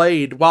giant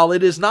blade. While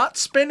it is not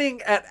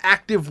spinning at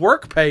active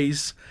work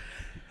pace,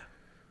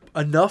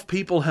 enough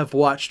people have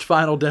watched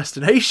Final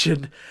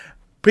Destination.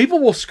 People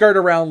will skirt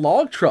around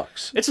log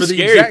trucks. It's a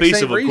scary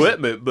piece of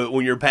equipment, but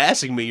when you're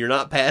passing me, you're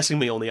not passing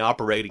me on the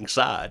operating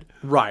side.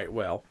 Right,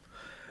 well,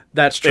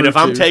 that's true. And if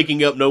I'm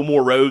taking up no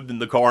more road than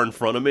the car in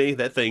front of me,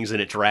 that thing's in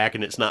its rack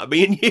and it's not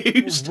being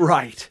used.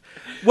 Right.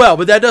 Well,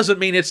 but that doesn't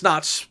mean it's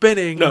not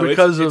spinning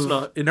because it's of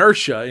not.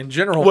 Inertia in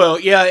general. Well,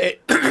 yeah.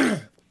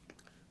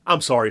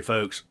 I'm sorry,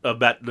 folks,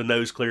 about the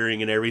nose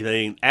clearing and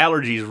everything.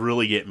 Allergies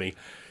really get me.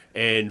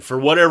 And for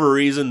whatever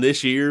reason,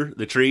 this year,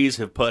 the trees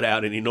have put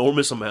out an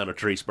enormous amount of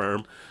tree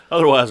sperm,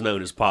 otherwise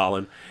known as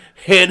pollen,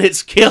 and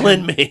it's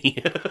killing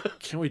me.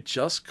 Can we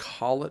just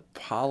call it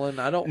pollen?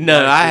 I don't No,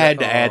 like I it. had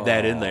to add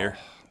that in there.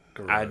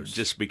 Gross.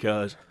 Just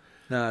because.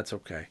 No, it's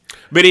okay.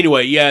 But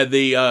anyway, yeah,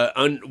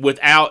 the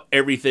without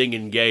everything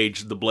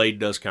engaged, the blade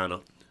does kind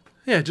of.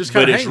 Yeah, just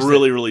kind of. But it's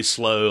really, really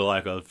slow,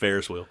 like a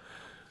Ferris wheel.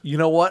 You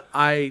know what?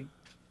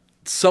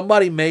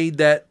 Somebody made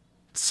that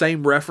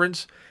same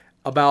reference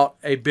about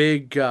a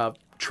big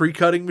tree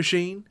cutting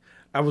machine.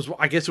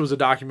 I guess it was a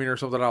documentary or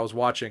something I was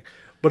watching,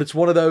 but it's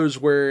one of those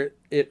where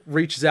it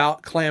reaches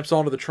out, clamps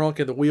onto the trunk,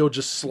 and the wheel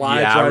just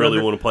slides. Yeah, I really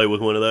under. want to play with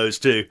one of those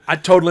too. I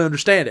totally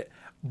understand it,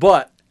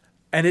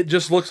 and it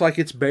just looks like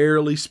it's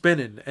barely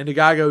spinning. And the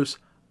guy goes,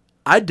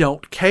 "I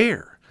don't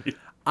care.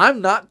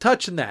 I'm not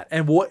touching that."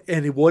 And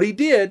what he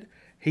did,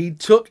 he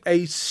took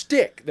a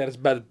stick that is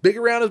about as big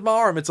around as my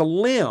arm. It's a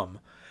limb.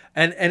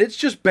 And it's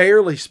just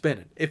barely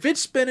spinning. If it's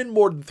spinning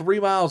more than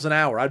 3 miles an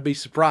hour, I'd be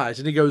surprised.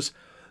 And he goes,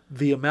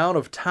 the amount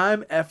of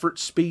time, effort,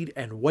 speed,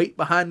 and weight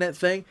behind that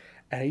thing,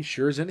 and he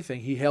sure as anything,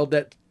 he held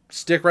that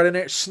stick right in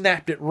there,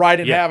 snapped it right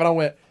in half, and I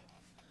went,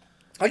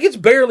 like it's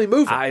barely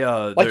moving.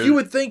 Like you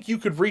would think you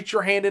could reach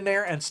your hand in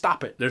there and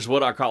stop it. There's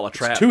what I call a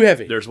trap. It's too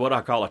heavy. There's what I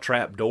call a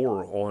trap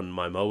door on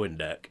my mowing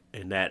deck,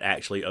 and that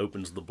actually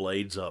opens the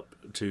blades up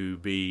to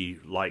be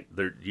like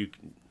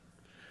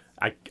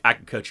I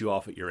can cut you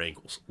off at your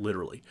ankles,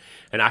 literally,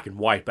 and I can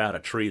wipe out a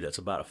tree that's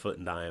about a foot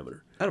in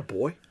diameter. That a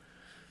boy.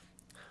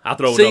 I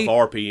throw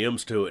enough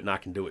RPMs to it, and I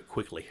can do it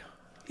quickly.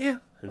 Yeah.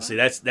 And see,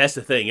 that's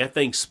the thing. That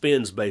thing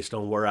spins based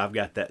on where I've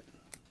got that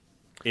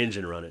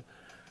engine running.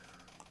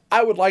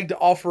 I would like to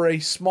offer a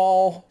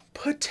small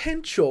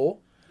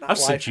potential. I've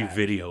sent you hack.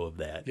 video of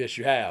that. Yes,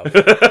 you have.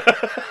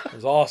 It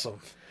was awesome.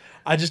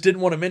 I just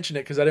didn't want to mention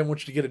it because I didn't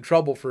want you to get in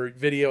trouble for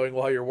videoing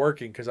while you're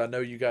working because I know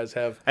you guys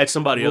have. Had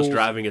somebody rules. else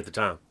driving at the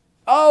time.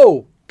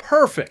 Oh,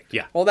 perfect.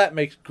 Yeah. Well, that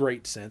makes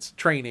great sense.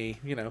 Trainee,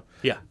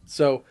 Yeah.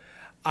 So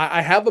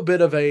I have a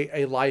bit of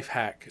a life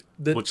hack.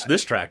 Which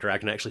this tractor, I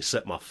can actually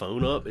set my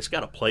phone up. It's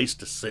got a place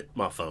to sit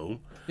my phone.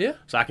 Yeah.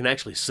 So I can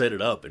actually set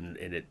it up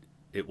and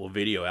it will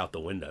video out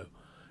the window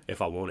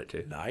if I want it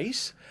to.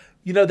 Nice.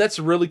 That's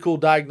a really cool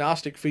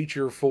diagnostic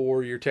feature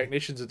for your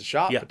technicians at the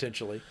shop,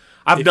 potentially.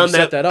 I've done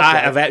that.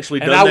 I've actually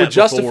done that. And I would before.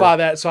 justify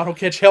that so I don't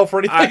catch hell for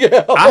anything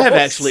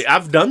else.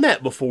 I've done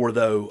that before,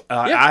 though.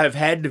 I have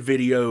had to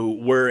video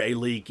where a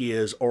leak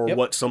is or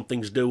what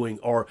something's doing,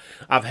 or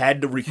I've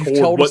had to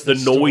record what the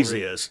noise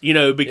is,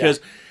 because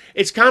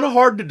it's kind of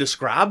hard to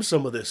describe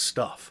some of this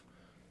stuff.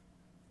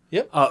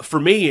 Yep. For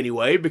me,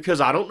 anyway,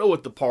 because I don't know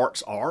what the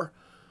parts are.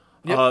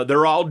 Yep.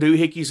 They're all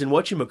doohickeys and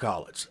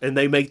whatchamacallits, and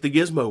they make the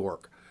gizmo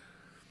work.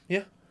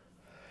 Yeah.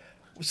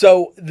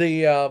 So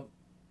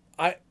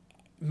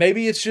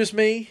maybe it's just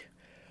me,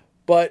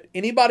 but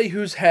anybody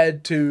who's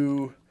had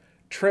to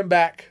trim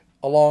back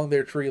along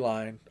their tree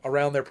line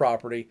around their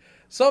property,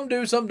 some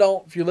do, some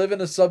don't. If you live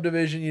in a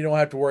subdivision, you don't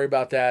have to worry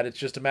about that. It's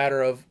just a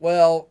matter of,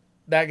 well,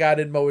 that guy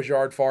didn't mow his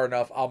yard far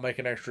enough. I'll make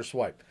an extra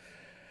swipe.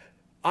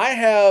 I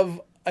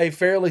have a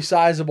fairly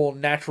sizable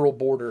natural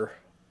border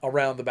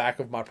around the back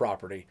of my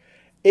property.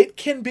 It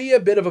can be a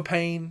bit of a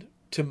pain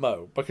to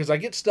mow because I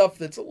get stuff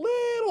that's a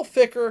little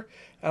thicker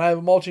and I have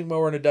a mulching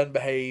mower and it doesn't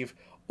behave,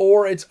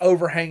 or it's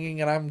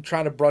overhanging and I'm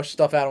trying to brush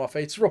stuff out of my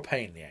face. It's a real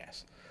pain in the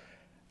ass.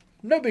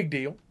 No big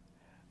deal.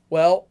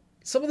 Well,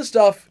 some of the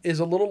stuff is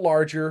a little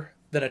larger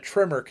than a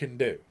trimmer can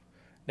do.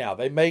 Now,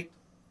 they make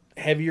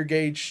heavier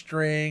gauge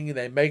string,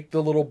 they make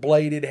the little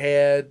bladed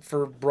head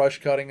for brush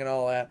cutting and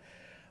all that.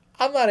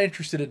 I'm not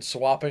interested in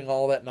swapping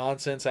all that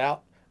nonsense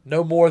out.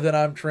 No more than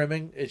I'm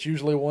trimming. It's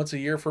usually once a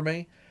year for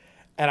me.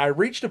 And I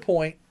reached a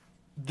point,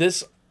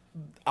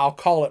 I'll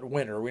call it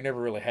winter. We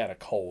never really had a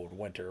cold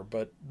winter,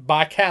 but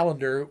by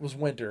calendar, it was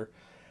winter.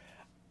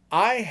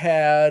 I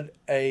had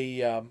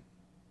I'll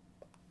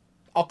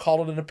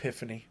call it an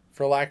epiphany,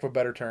 for lack of a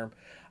better term.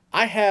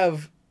 I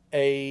have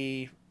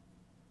a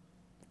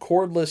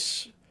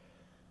cordless,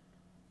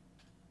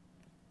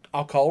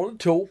 I'll call it a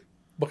tool,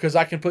 because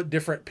I can put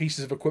different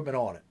pieces of equipment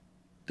on it.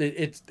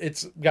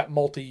 It's got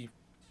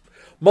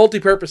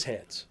multi-purpose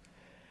heads.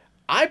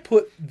 I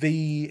put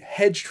the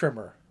hedge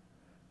trimmer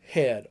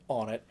head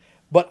on it,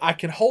 but I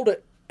can hold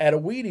it at a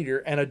weed eater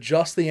and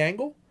adjust the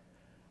angle.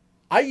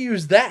 I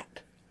use that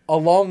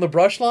along the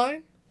brush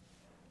line.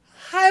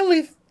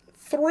 Highly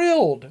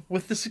thrilled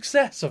with the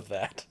success of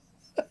that,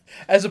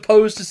 as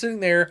opposed to sitting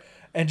there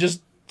and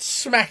just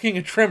smacking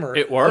a trimmer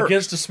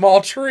against a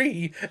small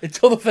tree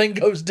until the thing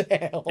goes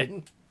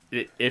down.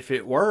 If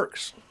it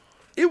works.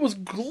 It was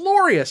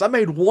glorious. I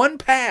made one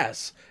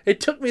pass. It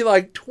took me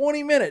like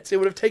 20 minutes. It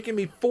would have taken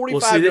me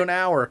 45 to an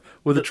hour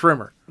with a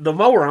trimmer. The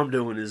mower I'm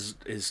doing is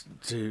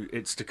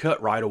to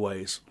cut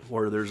right-of-ways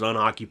where there's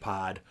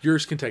unoccupied.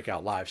 Yours can take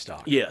out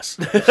livestock. Yes.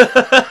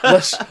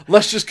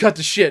 let's just cut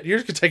the shit.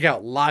 Yours can take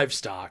out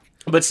livestock.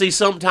 But see,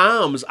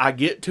 sometimes I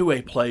get to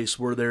a place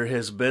where there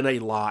has been a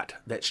lot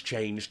that's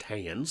changed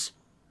hands.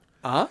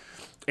 Uh-huh.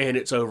 And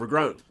it's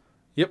overgrown.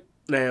 Yep.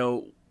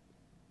 Now,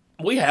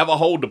 we have a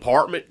whole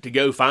department to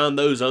go find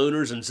those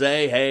owners and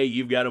say, hey,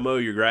 you've got to mow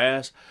your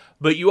grass.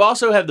 But you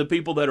also have the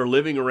people that are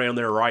living around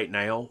there right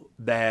now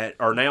that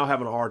are now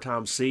having a hard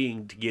time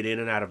seeing to get in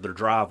and out of their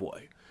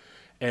driveway.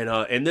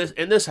 And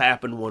this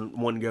happened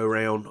one go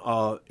round.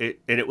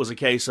 It was a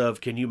case of,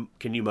 can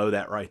you mow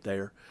that right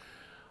there?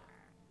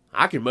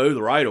 I can mow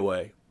the right of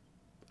way.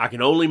 I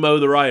can only mow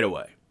the right of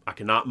way. I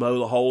cannot mow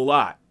the whole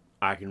lot.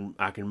 I can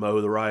mow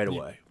the right of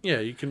way. Yeah,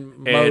 you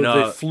can mow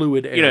the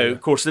fluid area.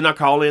 Of course, then I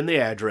call in the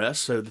address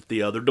so that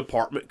the other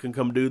department can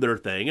come do their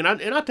thing. And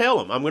I tell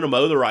them I'm going to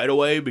mow the right of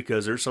way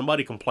because there's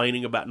somebody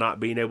complaining about not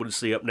being able to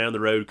see up and down the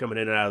road coming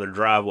in and out of their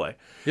driveway.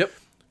 Yep.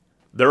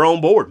 They're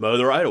on board, mow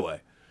the right of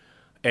way.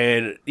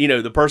 And,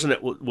 the person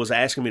that was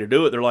asking me to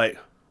do it, they're like,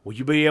 will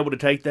you be able to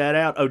take that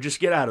out? Oh,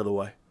 just get out of the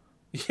way.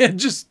 Yeah,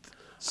 just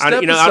I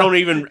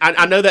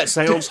know that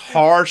sounds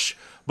harsh,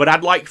 but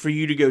I'd like for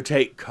you to go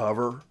take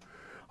cover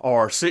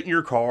or sit in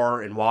your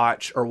car and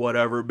watch or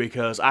whatever,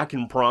 because I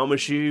can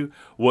promise you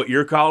what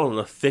you're calling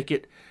a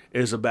thicket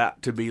is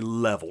about to be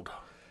leveled.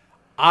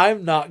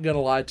 I'm not going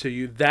to lie to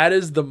you. That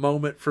is the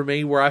moment for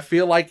me where I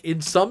feel like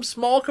in some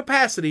small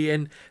capacity,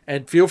 and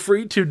feel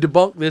free to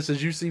debunk this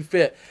as you see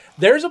fit,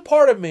 there's a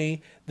part of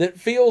me that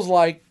feels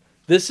like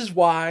this is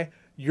why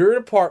your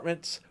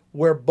departments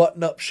wear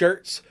button-up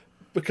shirts,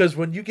 because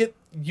when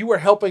you are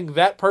helping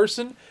that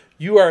person,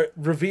 you are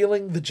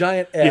revealing the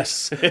giant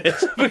S.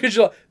 Because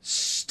you're like,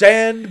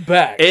 stand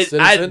back,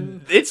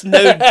 citizen.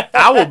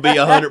 I will be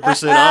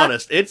 100%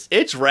 honest.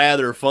 It's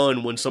rather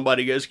fun when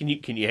somebody goes, can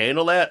you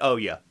handle that? Oh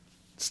yeah,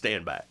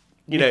 stand back.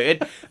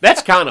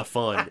 That's kind of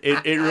fun.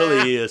 It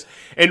really is.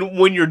 And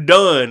when you're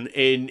done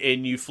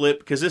and you flip,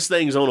 because this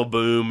thing's on a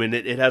boom and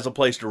it has a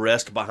place to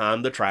rest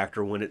behind the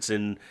tractor when it's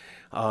in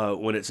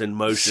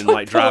motion,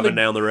 like driving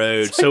down the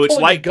road. So it's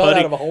like gun putting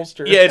out of a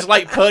holster. Yeah, it's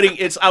like putting.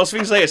 I was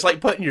going to say it's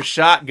like putting your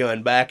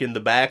shotgun back in the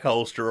back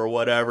holster or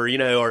whatever,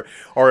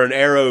 or an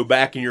arrow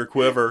back in your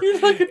quiver.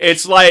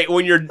 It's like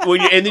when you're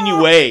and then you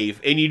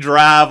wave and you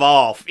drive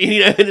off.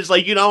 And it's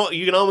like you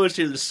can almost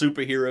hear the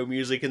superhero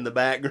music in the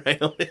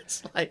background.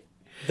 It's like.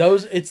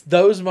 It's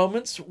those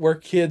moments where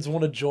kids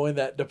want to join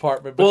that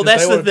department. Well,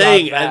 that's the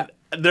thing.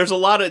 There's a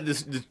lot of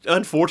this.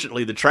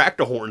 Unfortunately, the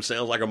tractor horn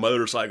sounds like a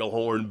motorcycle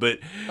horn, but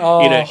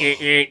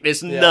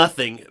it's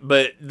nothing.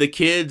 But the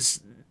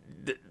kids,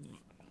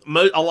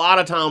 a lot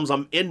of times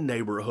I'm in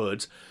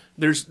neighborhoods.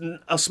 There's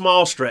a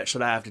small stretch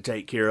that I have to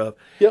take care of,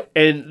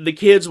 and the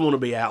kids want to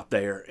be out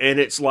there. And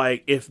it's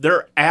like if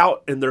they're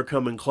out and they're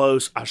coming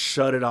close, I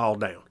shut it all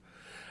down.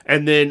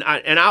 And then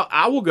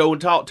I will go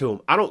and talk to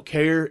them. I don't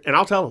care, and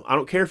I'll tell them, I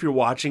don't care if you're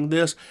watching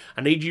this.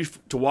 I need you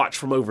to watch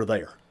from over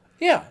there.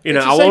 Yeah,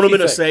 I want them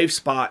in a safe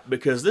spot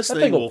because this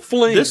thing will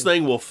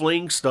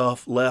fling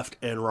stuff left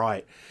and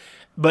right.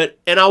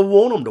 And I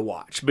want them to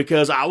watch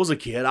because I was a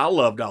kid. I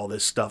loved all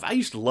this stuff. I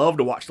used to love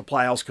to watch the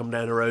plows come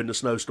down the road in a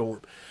snowstorm.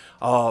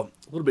 A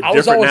little bit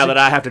different now that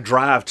I have to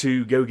drive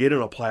to go get in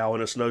a plow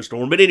in a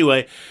snowstorm. But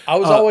anyway. I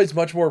was always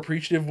much more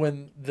appreciative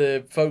when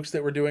the folks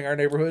that were doing our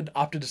neighborhood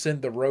opted to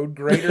send the road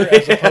grader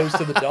as opposed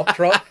to the dump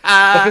truck.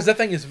 Because that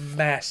thing is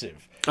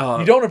massive.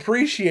 You don't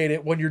appreciate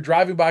it when you're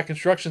driving by a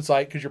construction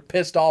site because you're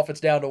pissed off it's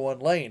down to one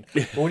lane.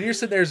 But when you're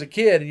sitting there as a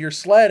kid and you're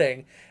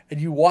sledding and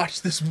you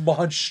watch this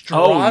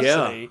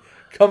monstrosity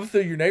come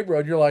through your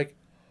neighborhood, you're like,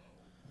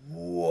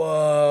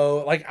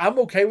 whoa. Like, I'm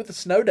okay with the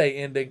snow day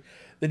ending.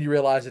 Then you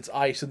realize it's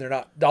ice,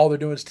 and all they're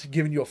doing is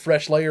giving you a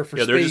fresh layer for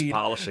speed. Yeah, they're just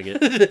polishing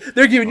it.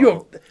 They're giving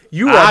you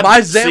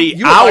my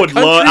Zamboni. I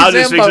was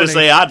just going to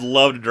say, I'd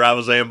love to drive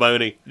a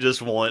Zamboni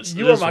just once.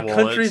 You are my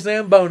country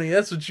Zamboni.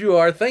 That's what you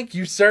are. Thank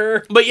you,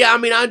 sir. But yeah, I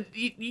mean,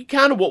 you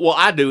kind of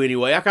I do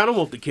anyway. I kind of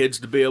want the kids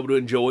to be able to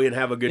enjoy and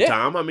have a good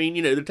time. I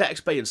mean, the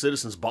tax-paying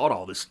citizens bought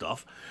all this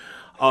stuff.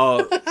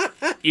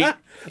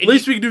 At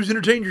least we can do is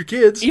entertain your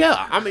kids.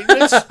 Yeah, I mean,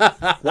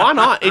 why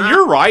not? And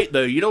you're right,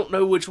 though. You don't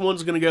know which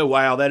one's going to go,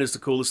 wow, that is the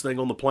coolest thing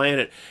on the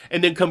planet,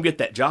 and then come get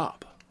that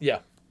job. Yeah.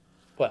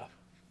 Well,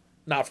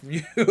 not from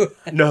you.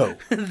 No.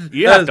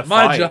 You have to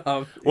my fight.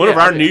 Job. One of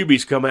our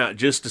newbies come out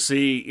just to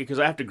see, because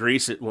I have to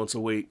grease it once a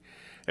week,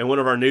 and one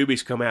of our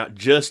newbies come out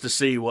just to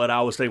see what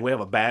I was thinking. We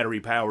have a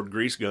battery-powered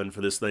grease gun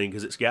for this thing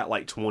because it's got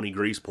like 20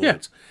 grease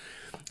points. Yeah.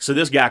 So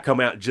this guy come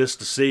out just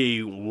to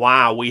see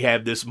why we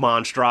have this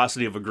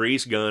monstrosity of a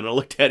grease gun. I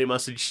looked at him. I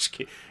said,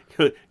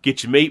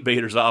 "Get your meat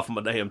beaters off of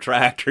my damn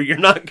tractor. You're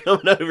not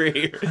coming over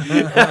here."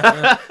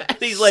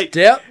 He's like,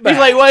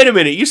 "Wait a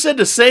minute. You said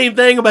the same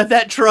thing about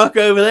that truck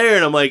over there."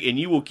 And I'm like, "And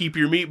you will keep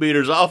your meat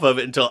beaters off of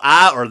it until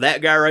I or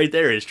that guy right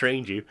there has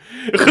trained you."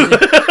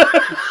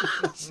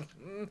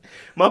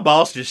 My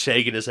boss just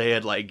shaking his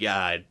head like,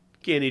 "God,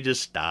 can he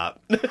just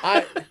stop?"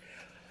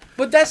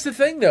 But that's the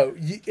thing, though.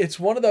 It's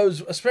one of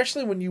those,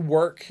 especially when you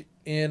work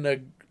in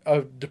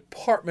a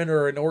department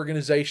or an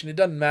organization. It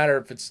doesn't matter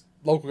if it's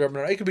local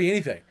government. It could be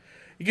anything.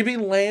 It could be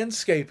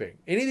landscaping.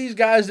 Any of these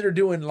guys that are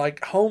doing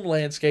like home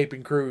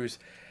landscaping crews,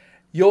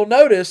 you'll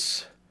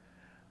notice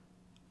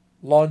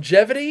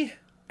longevity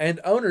and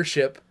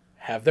ownership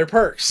have their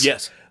perks.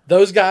 Yes.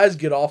 Those guys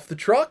get off the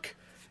truck.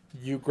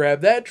 You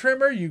grab that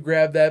trimmer. You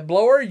grab that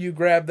blower. You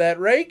grab that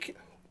rake.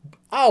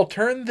 I'll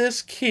turn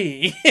this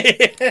key.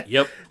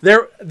 Yep.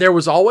 There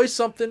was always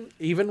something,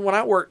 even when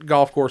I worked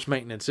golf course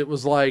maintenance, it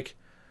was like,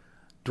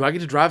 do I get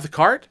to drive the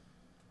cart?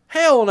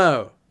 Hell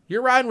no.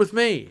 You're riding with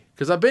me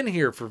because I've been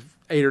here for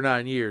 8 or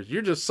 9 years.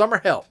 You're just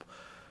summer help.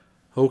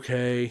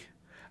 Okay.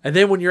 And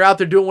then when you're out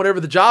there doing whatever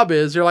the job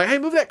is, they're like, hey,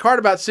 move that cart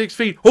about 6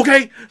 feet.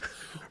 Okay.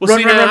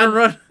 Well,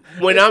 run.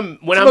 When I'm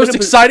the most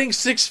exciting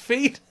 6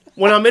 feet.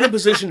 When I'm in a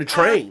position to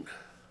train,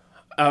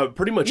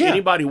 pretty much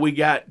anybody we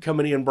got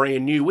coming in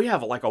brand new, we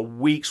have like a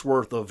week's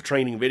worth of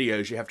training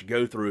videos you have to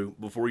go through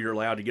before you're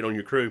allowed to get on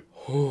your crew.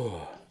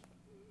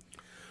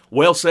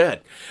 Well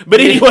said.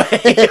 But anyway,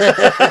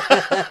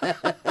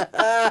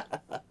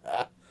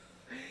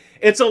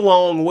 it's a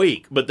long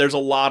week, but there's a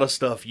lot of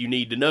stuff you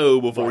need to know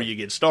before you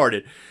get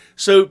started.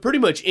 So pretty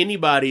much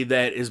anybody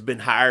that has been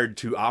hired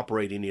to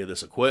operate any of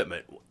this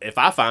equipment, if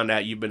I find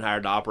out you've been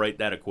hired to operate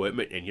that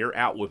equipment and you're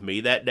out with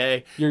me that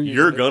day,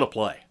 you're going to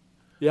play.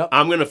 Yep.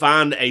 I'm going to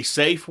find a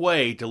safe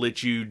way to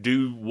let you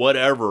do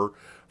whatever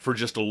for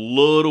just a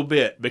little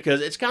bit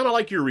because it's kind of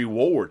like your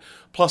reward.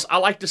 Plus, I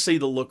like to see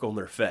the look on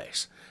their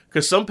face.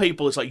 Because some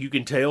people, it's like you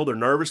can tell they're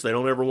nervous. They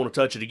don't ever want to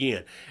touch it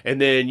again. And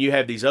then you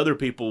have these other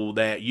people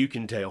that you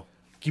can tell.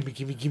 gimme,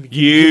 gimme, gimme.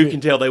 You gimme.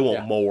 can tell they want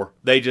Yeah. more.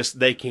 They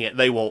can't.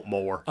 They want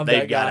more. I'm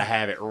They've that got to guy.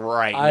 have it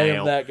right I now.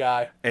 am that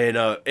guy. And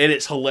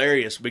it's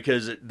hilarious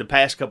because the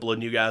past couple of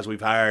new guys we've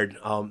hired,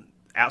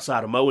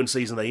 outside of mowing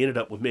season, they ended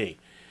up with me.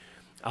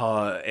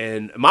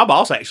 And my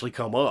boss actually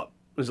come up.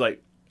 It was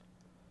like,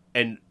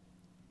 and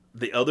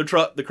the other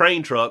truck, the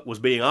crane truck, was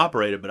being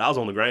operated, but I was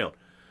on the ground.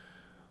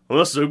 Well,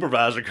 the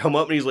supervisor come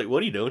up and he's like,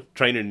 "What are you doing?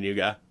 Training a new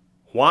guy?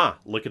 Why?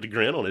 Look at the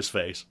grin on his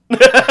face."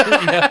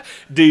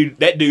 Dude,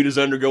 that dude is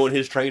undergoing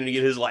his training to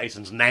get his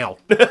license now.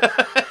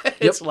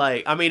 It's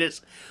like, I mean,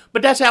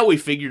 but that's how we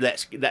figure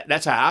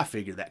that's how I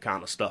figure that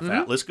kind of stuff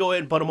out. Let's go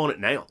ahead and put them on it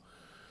now.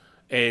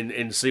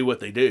 And see what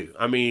they do.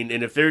 I mean,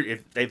 and if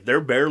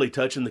they're barely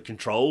touching the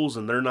controls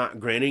and they're not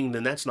grinning,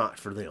 then that's not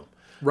for them.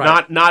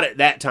 Right. Not at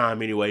that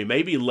time anyway.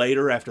 Maybe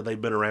later after they've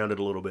been around it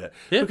a little bit.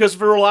 Yeah. Because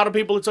for a lot of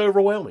people, it's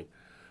overwhelming.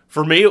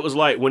 For me, it was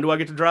like, when do I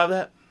get to drive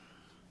that?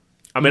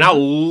 I mean, I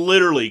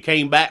literally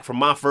came back from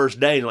my first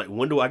day and like,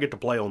 when do I get to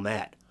play on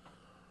that?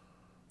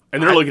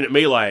 And they're looking at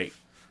me like,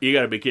 you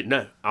got to be kidding.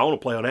 No, I want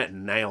to play on that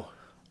now.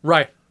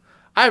 Right.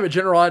 I have a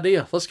general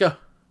idea. Let's go.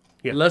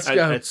 Yeah, Let's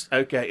go. It's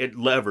okay. It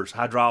levers,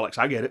 hydraulics.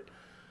 I get it.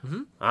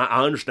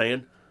 I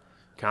understand.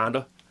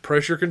 Kinda.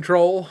 Pressure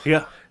control.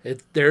 Yeah.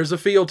 There's a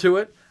feel to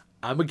it.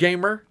 I'm a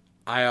gamer.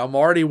 I am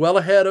already well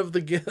ahead of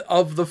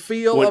the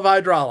feel of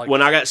hydraulics.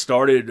 When I got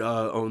started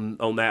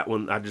on that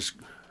one,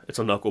 it's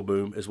a knuckle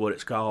boom is what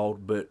it's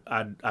called. But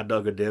I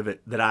dug a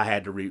divot that I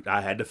had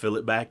to fill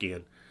it back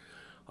in.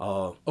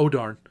 Oh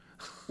darn!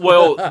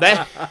 Well,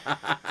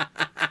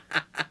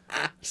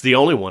 it's the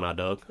only one I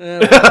dug.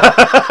 Did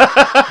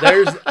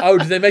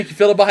they make you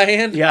fill it by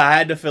hand? Yeah, I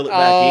had to fill it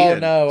back in.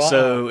 No,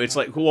 So it's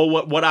like, well,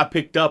 what I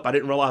picked up, I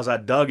didn't realize I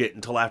dug it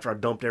until after I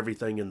dumped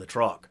everything in the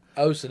truck.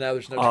 Oh, so now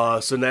there's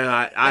no. So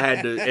now I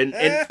had to,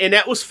 and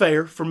that was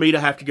fair for me to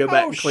have to go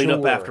back and clean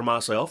up sure. after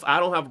myself. I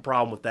don't have a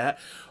problem with that.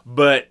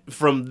 But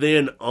from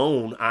then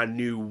on, I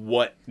knew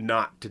what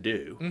not to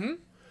do. Mm-hmm.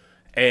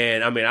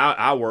 And I mean,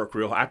 I work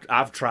real.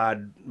 I've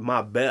tried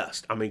my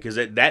best. I mean, because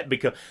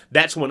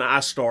that's when I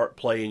start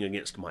playing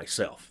against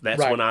myself. That's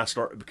Right. when I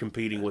start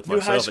competing with New high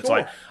myself. It's score.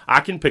 like, I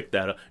can pick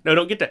that up. No,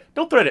 don't get that.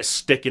 Don't throw that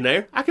stick in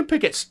there. I can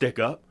pick that stick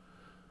up.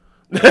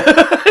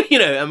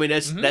 I mean,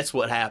 that's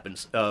what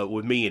happens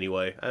with me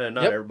anyway. Not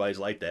Yep. everybody's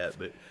like that,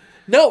 but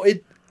No,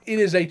 it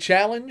is a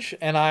challenge,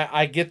 and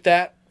I get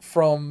that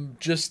from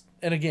just.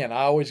 And again,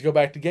 I always go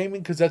back to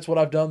gaming because that's what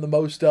I've done the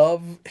most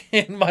of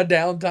in my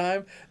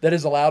downtime. That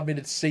has allowed me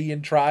to see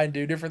and try and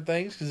do different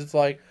things because it's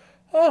like,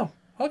 oh,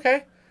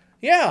 okay,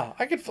 yeah,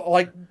 I could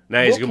like.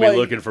 now he's we'll gonna be play-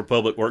 looking for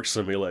Public Works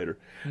Simulator.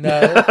 No,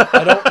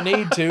 I don't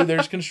need to.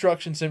 There's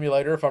Construction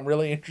Simulator if I'm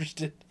really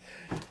interested.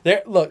 There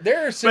are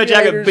simulators. Bet you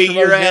I could beat for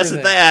your most ass at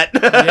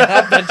everything. that.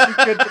 Yeah, I bet you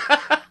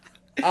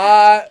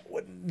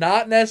could.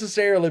 Not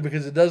necessarily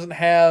because it doesn't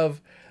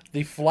have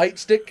the flight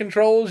stick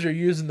controls. You're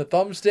using the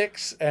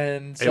thumbsticks,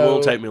 and so It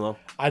won't take me long.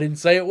 I didn't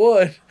say it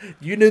would.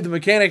 You knew the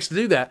mechanics to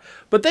do that,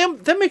 but they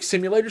make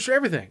simulators for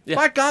everything. Yeah.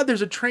 By God,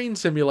 there's a train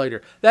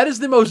simulator. That is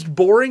the most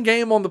boring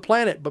game on the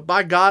planet, but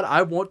by God,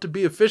 I want to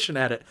be efficient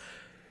at it.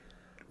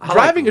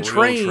 Driving a real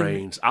train,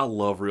 trains. I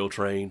love real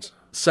trains.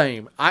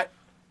 same.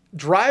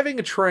 Driving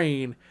a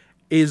train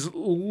is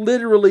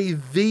literally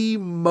the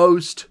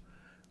most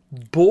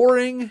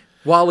boring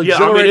while Yeah,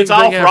 exhilarating I mean, it's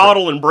all thing ever.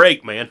 throttle and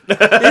brake, man.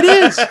 It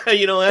is.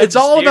 It's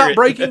all steer about it.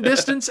 braking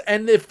distance,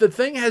 and if the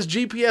thing has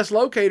GPS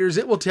locators,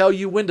 it will tell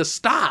you when to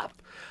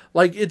stop.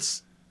 Like,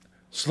 it's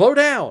slow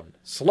down,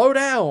 slow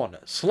down,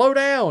 slow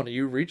down.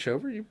 You reach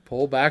over, you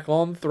pull back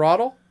on the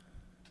throttle,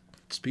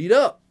 speed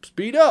up,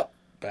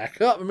 back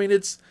up. I mean,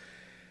 it's...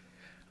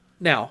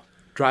 Now,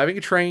 driving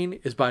a train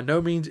is by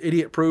no means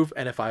idiot-proof,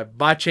 and if I,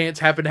 by chance,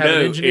 happen to have an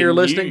No, engineer and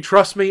listening, you-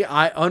 trust me,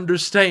 I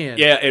understand.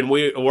 Yeah, and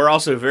we're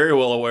also very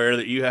well aware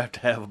that you have to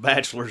have a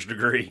bachelor's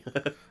degree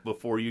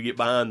before you get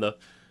behind the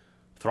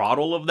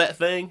throttle of that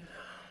thing.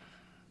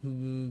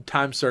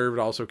 Time served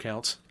also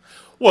counts.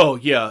 Well,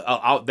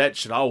 yeah, that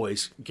should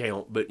always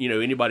count. But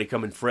anybody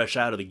coming fresh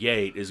out of the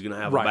gate is going to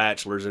have Right. a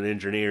bachelor's in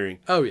engineering.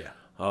 Oh,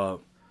 yeah.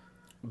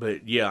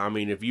 But yeah, I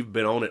mean, if you've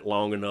been on it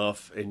long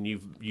enough and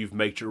you've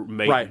made your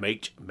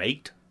Right.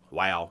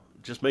 wow,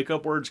 just make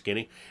up words,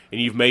 Kenny, and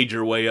you've made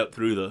your way up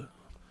through the.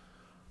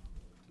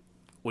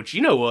 Which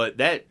you know what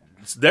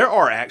there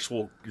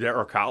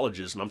are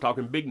colleges, and I'm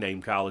talking big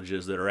name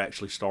colleges that are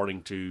actually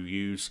starting to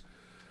use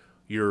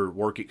your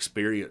work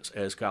experience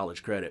as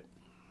college credit.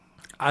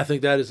 I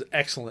think that is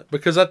excellent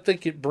because I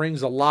think it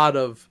brings a lot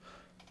of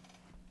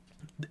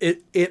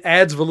it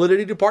adds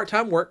validity to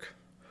part-time work.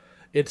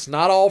 It's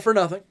not all for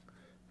nothing.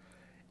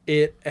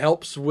 It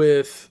helps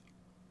with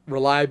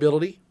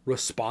reliability,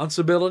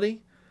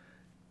 responsibility.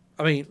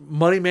 I mean,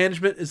 money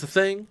management is the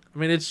thing. I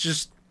mean, it's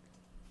just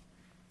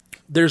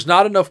there's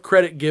not enough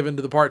credit given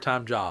to the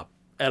part-time job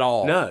at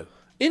all. No.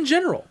 In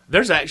general.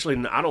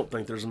 I don't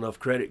think there's enough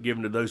credit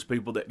given to those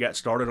people that got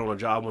started on a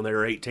job when they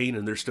were 18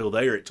 and they're still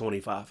there at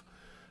 25,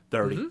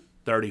 30,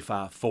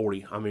 35,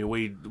 40. I mean,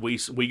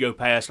 we go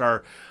past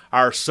our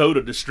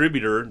soda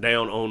distributor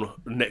down on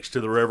next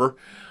to the river.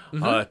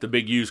 at the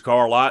big used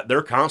car lot.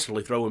 They're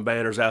constantly throwing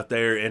banners out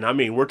there, and I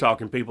mean, we're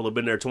talking people have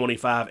been there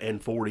 25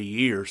 and 40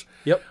 years.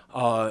 Yep.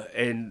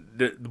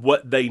 And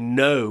what they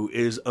know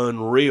is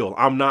unreal.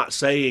 I'm not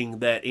saying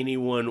that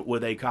anyone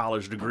with a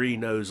college degree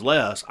knows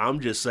less. I'm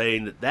just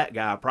saying that that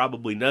guy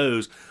probably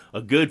knows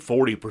a good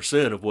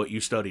 40% of what you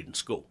studied in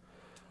school.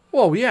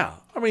 Well, yeah.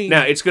 I mean,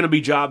 Now, it's going to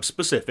be job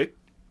specific.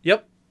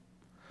 yep.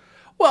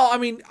 Well, I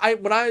mean,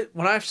 when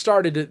I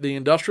started at the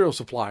industrial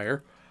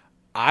supplier,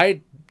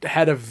 I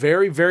had a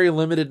very, very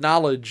limited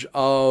knowledge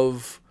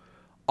of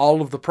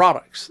all of the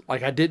products.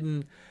 Like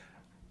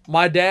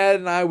my dad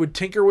and I would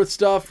tinker with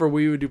stuff, or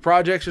we would do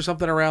projects or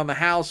something around the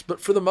house.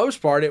 But for the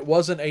most part, it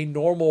wasn't a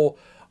normal,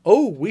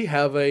 oh, we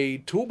have a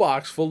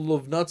toolbox full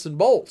of nuts and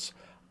bolts.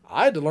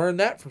 I had to learn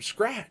that from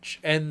scratch.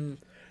 And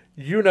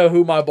you know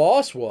who my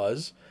boss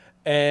was.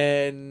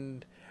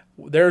 And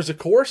there's a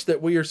course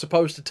that we are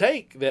supposed to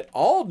take that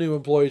all new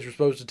employees are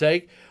supposed to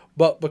take.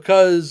 But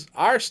because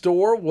our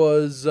store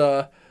was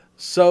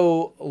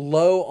so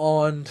low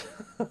on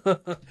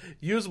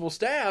usable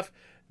staff,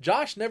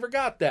 Josh never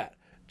got that.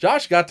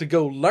 Josh got to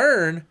go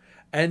learn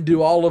and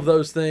do all of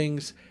those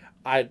things.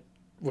 I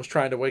was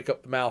trying to wake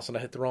up the mouse and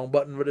I hit the wrong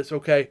button, but it's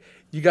okay.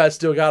 You guys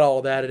still got all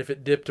of that, and if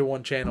it dipped to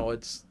one channel,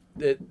 it's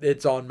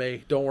on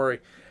me. Don't worry.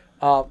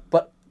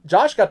 But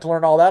Josh got to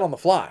learn all that on the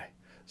fly.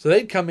 So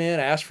they'd come in,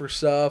 ask for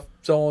stuff,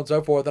 so on and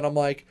so forth, and I'm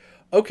like,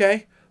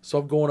 okay. So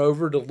I'm going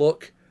over to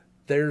look.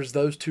 There's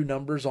those two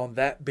numbers on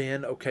that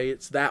bin. Okay,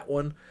 it's that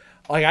one.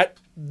 Like, I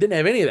didn't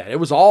have any of that.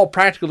 It was all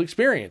practical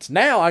experience.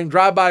 Now I can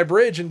drive by a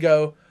bridge and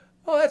go,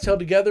 oh, that's held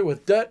together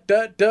with dut,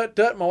 dut, dut,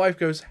 dut. My wife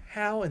goes,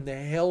 how in the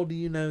hell do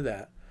you know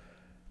that?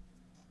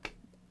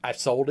 I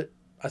sold it.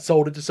 I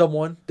sold it to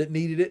someone that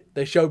needed it.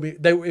 They showed me.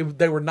 They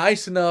were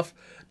nice enough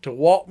to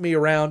walk me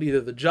around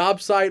either the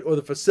job site or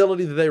the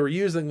facility that they were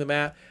using them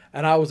at,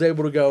 and I was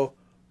able to go,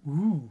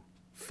 ooh,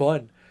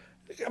 fun.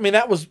 I mean,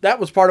 that was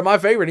part of my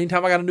favorite.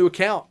 Anytime I got a new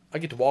account, I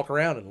get to walk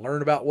around and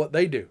learn about what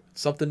they do.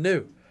 It's something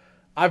new.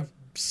 I've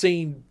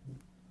seen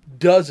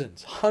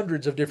dozens,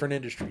 hundreds of different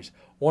industries.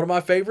 One of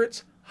my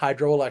favorites,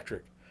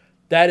 hydroelectric.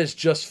 That is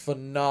just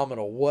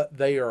phenomenal what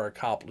they are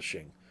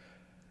accomplishing.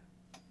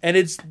 And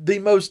it's the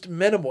most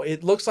minimal.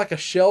 It looks like a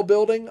shell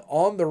building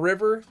on the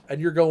river, and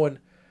you're going,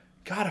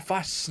 God, if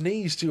I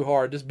sneeze too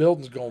hard, this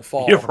building's going to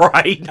fall. You're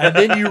right. And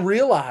then you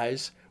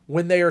realize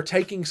when they are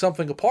taking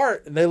something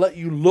apart and they let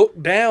you look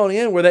down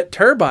in where that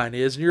turbine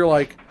is, and you're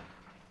like,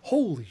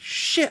 holy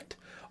shit.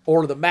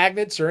 Or the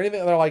magnets or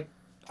anything. They're like,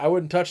 I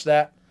wouldn't touch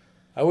that.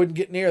 I wouldn't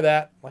get near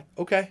that. I'm like,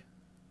 okay.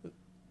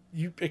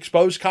 You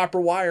expose copper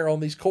wire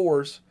on these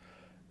cores.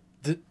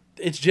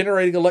 It's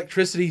generating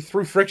electricity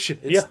through friction.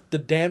 It's the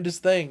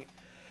damnedest thing.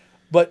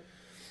 But,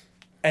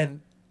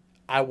 and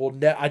I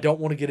don't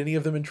want to get any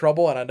of them in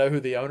trouble, and I know who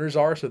the owners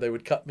are, so they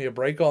would cut me a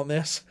break on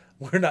this.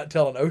 We're not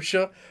telling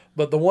OSHA.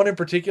 But the one in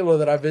particular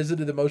that I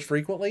visited the most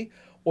frequently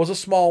was a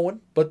small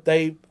one, but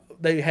they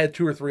had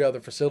 2 or 3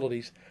 other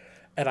facilities.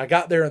 And I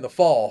got there in the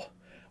fall.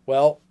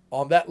 Well,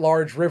 on that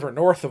large river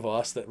north of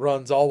us that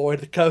runs all the way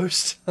to the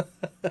coast,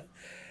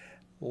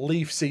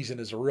 leaf season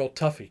is a real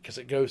toughie because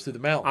it goes through the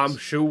mountains. I'm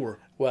sure.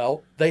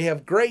 Well, they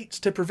have grates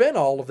to prevent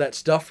all of that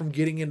stuff from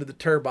getting into the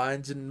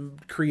turbines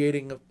and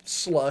creating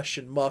slush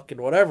and muck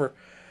and whatever.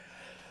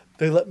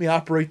 They let me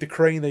operate the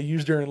crane they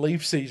use during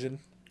leaf season.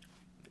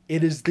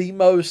 It is the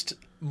most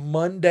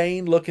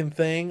mundane looking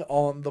thing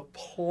on the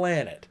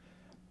planet.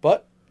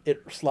 But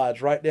it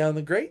slides right down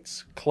the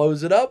grates,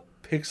 close it up,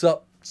 picks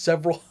up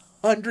several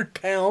 100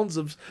 pounds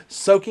of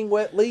soaking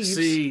wet leaves.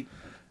 See,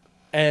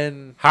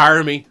 and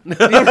hire me. right?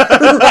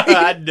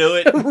 I'd do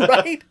it.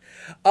 Right?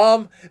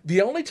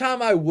 The only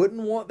time I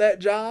wouldn't want that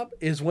job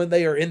is when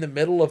they are in the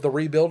middle of the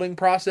rebuilding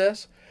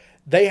process.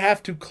 They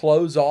have to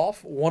close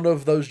off one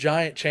of those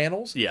giant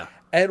channels. Yeah.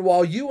 And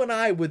while you and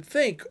I would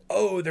think,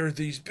 oh, there's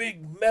these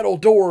big metal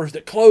doors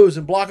that close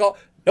and block all.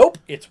 Nope,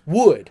 it's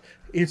wood.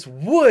 It's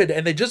wood,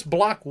 and they just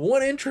block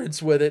one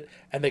entrance with it,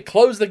 and they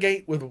close the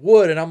gate with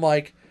wood. And I'm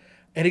like,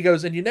 and he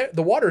goes, and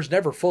the water's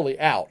never fully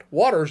out.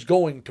 Water's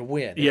going to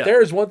win. Yeah. If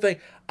there is one thing,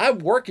 I'm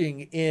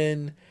working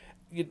in,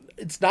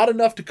 it's not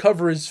enough to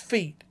cover his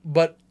feet,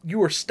 but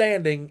you are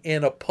standing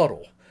in a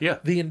puddle. Yeah.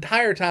 The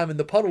entire time, and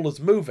the puddle is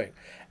moving.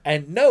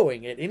 And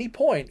knowing at any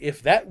point,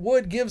 if that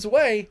wood gives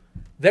way,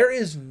 there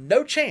is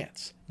no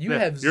chance. You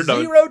have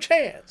zero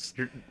chance.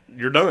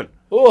 You're done.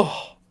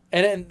 Oh,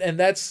 and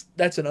that's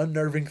an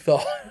unnerving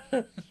thought.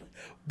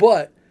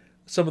 But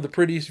some of the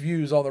prettiest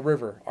views on the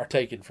river are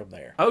taken from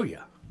there. Oh,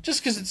 yeah.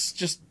 Just because it's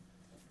just,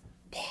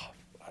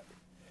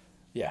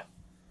 yeah.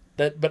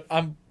 But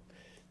I'm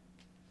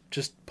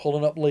just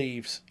pulling up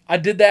leaves. I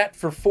did that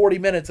for 40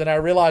 minutes, and I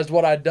realized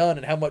what I'd done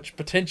and how much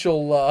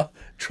potential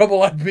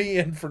trouble I'd be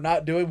in for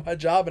not doing my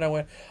job. And I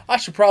went, I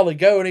should probably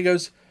go. And he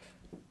goes,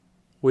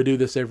 we do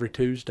this every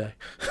Tuesday.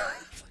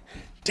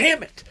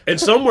 Damn it. And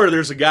somewhere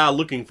there's a guy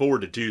looking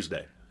forward to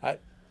Tuesday.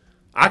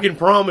 I can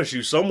promise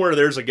you, somewhere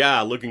there's a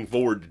guy looking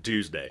forward to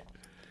Tuesday.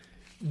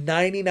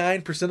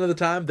 99% of the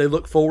time, they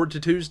look forward to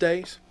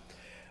Tuesdays.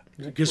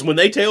 Because when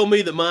they tell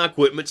me that my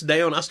equipment's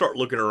down, I start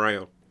looking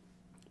around.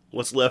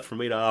 what's left for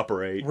me to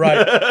operate.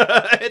 Right.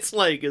 It's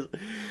like,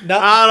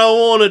 I don't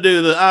want to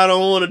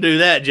do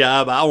that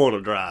job. I want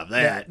to drive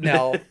that.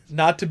 Now,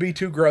 not to be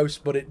too gross,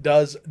 but it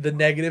does the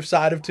negative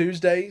side of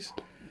Tuesdays.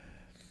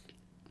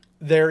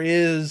 There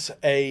is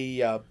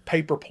a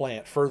paper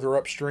plant further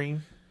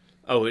upstream.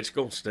 Oh, it's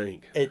going to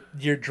stink.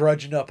 You're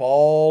drudging up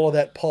all of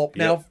that pulp.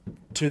 Yep. Now,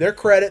 to their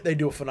credit, they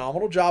do a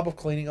phenomenal job of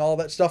cleaning all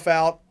that stuff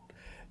out.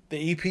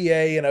 The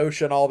EPA and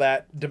OSHA and all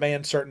that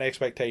demand certain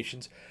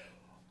expectations.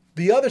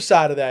 The other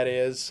side of that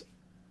is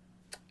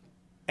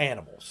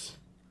animals.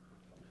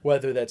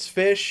 Whether that's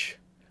fish,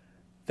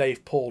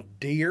 they've pulled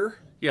deer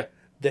Yeah.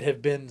 that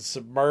have been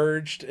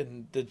submerged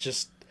and that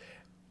just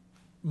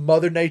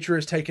Mother Nature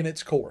has taken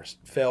its course.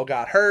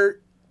 Got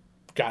hurt,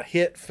 got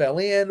hit, fell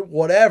in,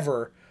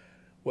 whatever.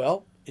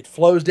 Well, it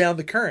flows down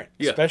the current,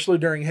 especially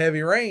during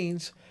heavy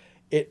rains.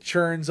 It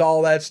churns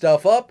all that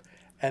stuff up,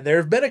 and there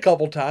have been a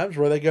couple times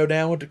where they go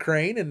down with the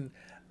crane and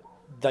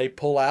they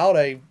pull out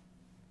a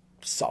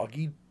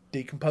soggy,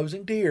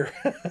 decomposing deer.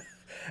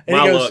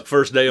 My luck,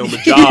 first day on the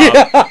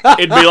job,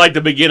 it'd be like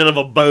the beginning of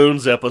a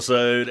Bones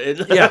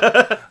episode.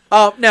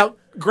 Now,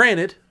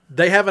 granted,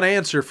 they have an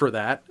answer for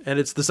that, and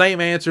it's the same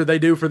answer they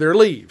do for their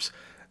leaves.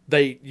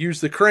 They use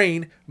the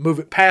crane, move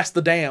it past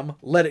the dam,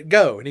 let it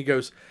go. And he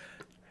goes,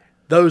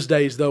 those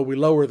days, though, we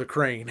lower the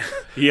crane.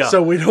 Yeah.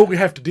 So we don't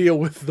have to deal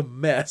with the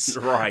mess.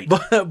 Right.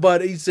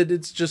 But he said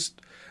it's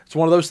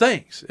one of those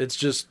things. It's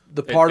just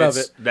the part of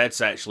it. That's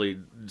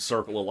actually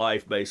circle of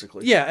life,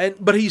 basically. Yeah,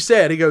 but he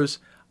goes,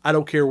 I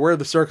don't care where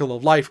the circle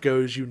of life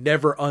goes, you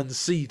never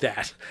unsee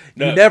that.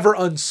 No. You never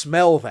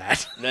unsmell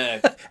that. No.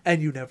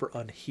 And you never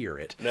unhear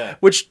it. No.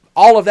 Which,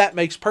 all of that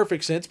makes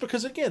perfect sense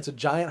because, again, it's a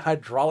giant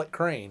hydraulic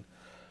crane.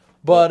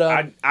 But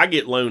I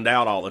get loaned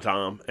out all the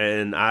time,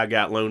 and I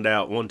got loaned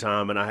out one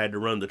time, and I had to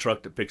run the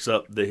truck that picks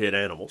up the hit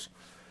animals.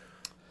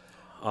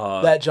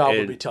 That job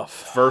would be tough.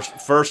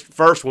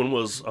 First one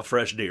was a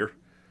fresh deer,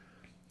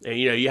 and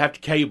you have to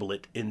cable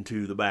it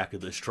into the back of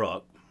this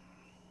truck.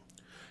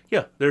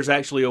 Yeah, there's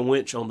actually a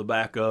winch on the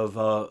back of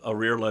a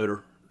rear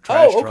loader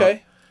trash truck.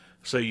 Okay.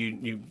 So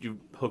you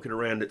hook it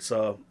around its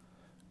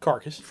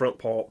carcass, front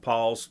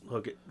paws,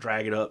 hook it,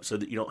 drag it up so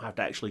that you don't have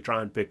to actually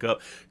try and pick up.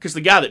 Because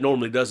the guy that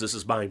normally does this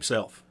is by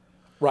himself.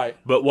 Right.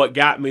 But what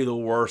got me the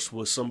worst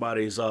was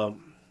somebody's, I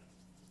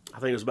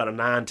think it was about a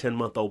 9-10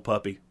 month old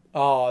puppy.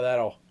 Oh,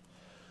 that'll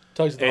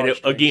tugs the and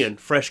again,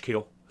 fresh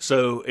kill.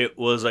 So it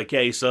was a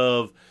case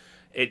of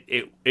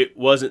it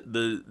wasn't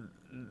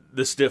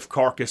the stiff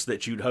carcass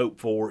that you'd hope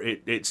for.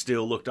 It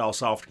still looked all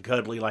soft and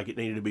cuddly like it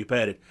needed to be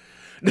petted.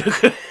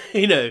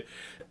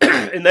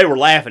 And they were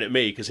laughing at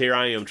me because here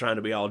I am trying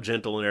to be all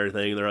gentle and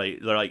everything.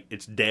 They're like,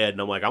 it's dead,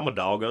 and I'm like, I'm a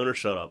dog owner.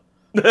 Shut up.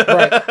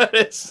 Right.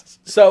 This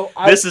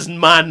is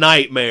my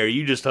nightmare.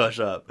 You just hush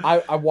up.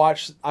 I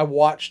watched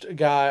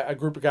a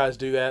group of guys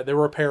do that. There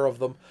were a pair of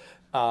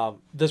them.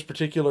 This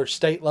particular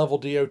state level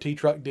DOT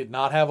truck did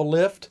not have a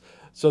lift,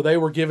 so they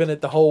were giving it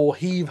the whole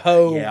heave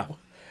ho,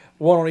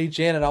 one on each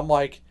end, and I'm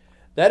like,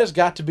 that has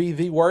got to be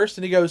the worst.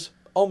 And he goes,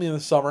 only in the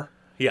summer.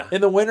 Yeah.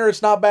 In the winter,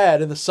 it's not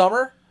bad. In the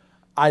summer,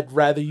 I'd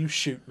rather you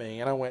shoot me.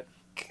 And I went,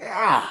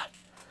 God.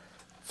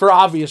 For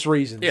obvious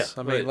reasons. Yeah.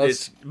 I mean,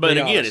 but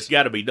again, it's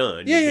got to be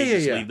done. You can't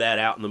just yeah. leave that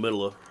out in the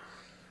middle of.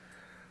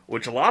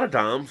 Which a lot of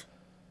times,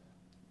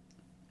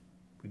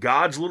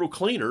 God's little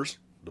cleaners,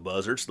 the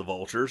buzzards, the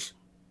vultures,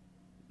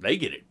 they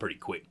get it pretty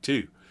quick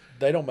too.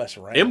 They don't mess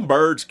around. Them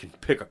birds can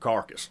pick a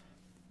carcass.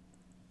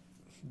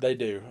 They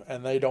do,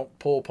 and they don't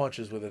pull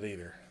punches with it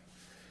either.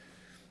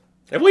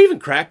 Have we even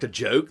cracked a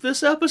joke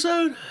this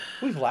episode?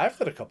 We've laughed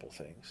at a couple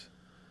things.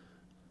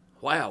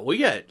 Wow, we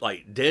got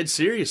dead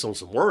serious on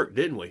some work,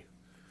 didn't we?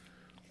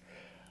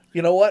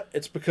 You know what?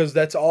 It's because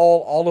that's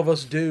all of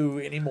us do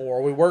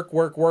anymore. We work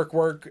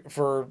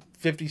for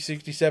 50,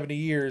 60, 70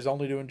 years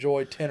only to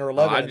enjoy 10 or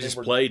 11. I just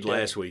played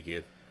last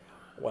weekend.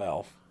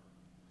 Well,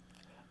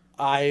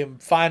 I am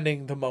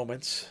finding the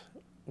moments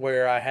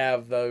where I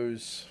have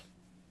those.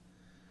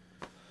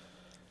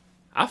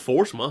 I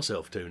force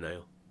myself to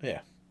now. Yeah.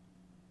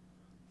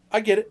 I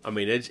get it. I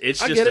mean, it's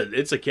just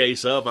it's a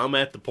case of I'm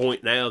at the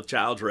point now. The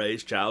child's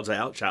raised, child's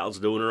out, child's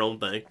doing her own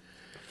thing.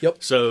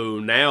 Yep. So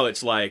now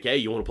it's like, hey,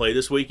 you want to play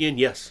this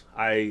weekend? Yes,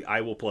 I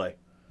will play.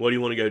 What do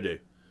you want to go do?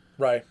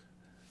 Right.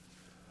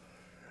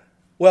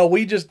 Well,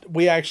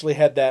 we actually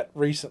had that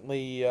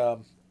recently.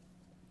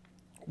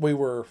 We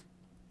were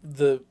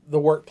the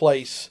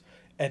workplace,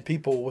 and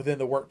people within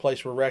the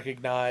workplace were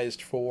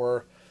recognized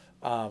for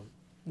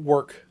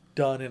work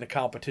done in a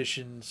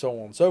competition, so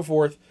on and so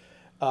forth.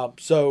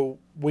 So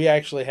we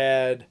actually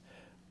had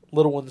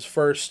little one's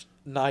first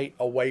night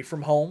away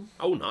from home.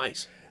 Oh,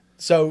 nice.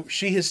 So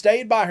she has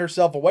stayed by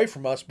herself away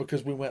from us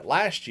because we went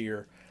last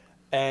year,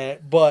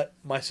 but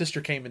my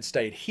sister came and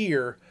stayed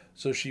here,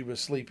 so she was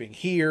sleeping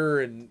here,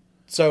 and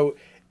so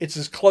it's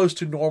as close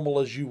to normal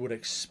as you would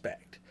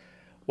expect.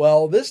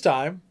 Well, this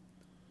time,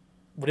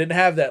 we didn't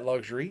have that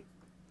luxury,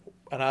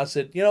 and I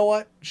said, you know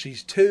what?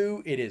 She's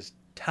 2. It is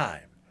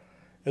time.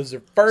 It was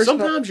her first.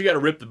 Sometimes you got to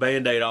rip the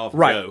Band-Aid off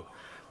and go.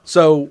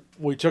 So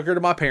we took her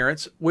to my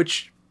parents,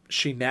 which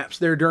She naps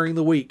there during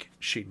the week.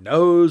 She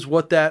knows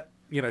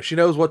she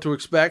knows what to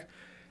expect.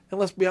 And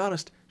let's be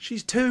honest,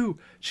 she's 2.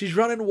 She's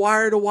running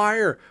wire to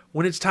wire.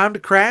 When it's time to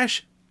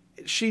crash,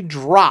 she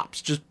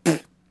drops. Just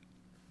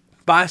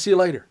bye, see you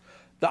later.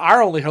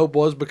 Our only hope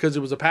was because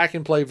it was a pack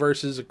and play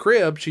versus a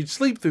crib, she'd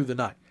sleep through the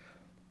night.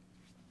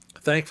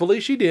 Thankfully,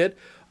 she did.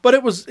 But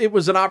it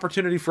was an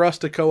opportunity for us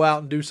to go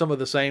out and do some of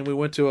the same. We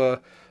went to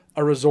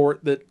a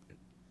resort that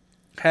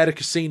had a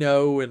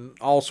casino and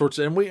all sorts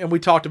of, and we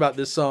talked about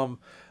this some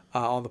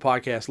on the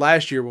podcast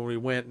last year when we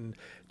went, and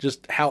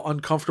just how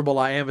uncomfortable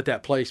I am at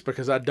that place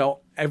because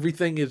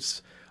everything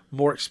is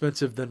more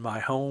expensive than my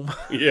home.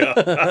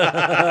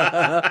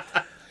 Yeah.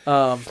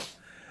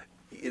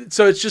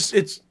 So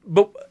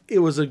but it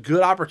was a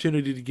good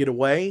opportunity to get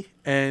away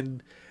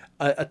and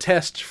a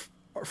test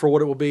for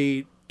what it will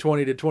be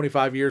 20 to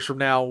 25 years from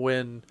now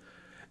when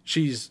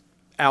she's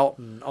out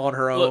and on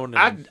her own.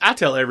 Look, I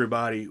tell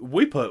everybody,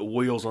 we put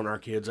wheels on our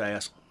kids'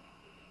 ass.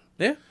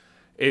 Yeah.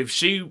 If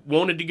she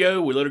wanted to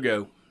go, we let her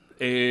go.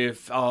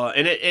 If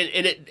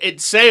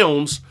it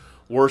sounds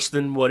worse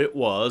than what it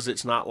was.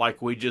 It's not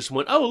like we just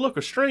went, oh, look,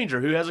 a stranger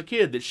who has a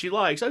kid that she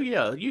likes. Oh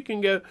yeah, you can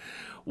go.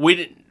 We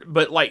didn't,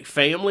 but like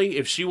family.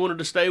 If she wanted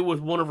to stay with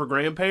one of her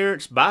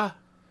grandparents, bye.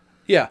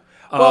 Yeah.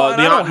 Well,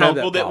 the aunt and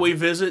uncle that we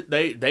visit,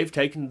 they've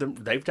taken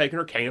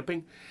her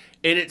camping,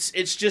 and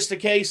it's just a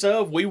case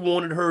of we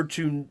wanted her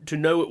to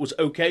know it was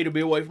okay to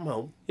be away from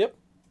home. Yep.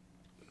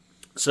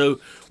 So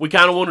we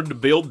kind of wanted to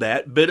build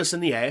that. Bit us in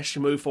the ass. She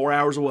moved 4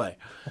 hours away,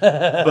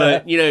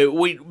 but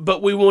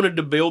we wanted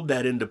to build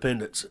that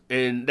independence,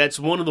 and that's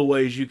one of the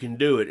ways you can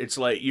do it. It's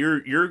like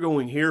you're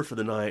going here for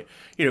the night.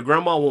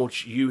 Grandma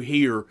wants you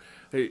here.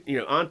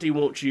 Auntie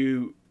wants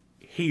you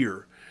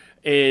here.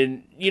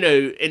 And,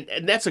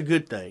 and that's a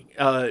good thing.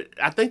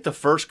 I think the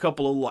first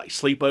couple of like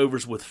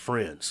sleepovers with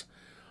friends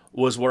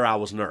was where I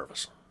was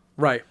nervous.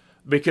 Right.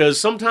 Because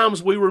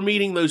sometimes we were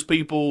meeting those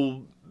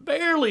people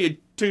barely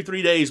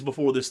 2-3 days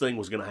before this thing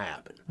was going to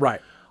happen. Right.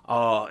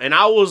 And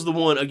I was the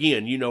one,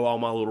 again, all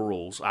my little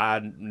rules.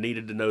 I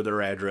needed to know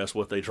their address,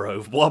 what they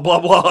drove, blah, blah,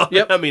 blah.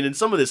 Yep. And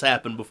some of this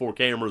happened before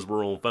cameras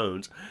were on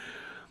phones.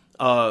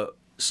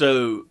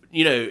 So,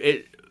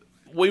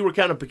 we were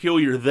kind of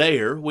peculiar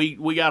there.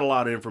 We got a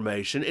lot of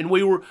information, and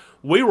we were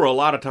a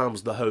lot of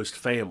times the host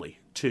family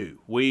too.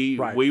 We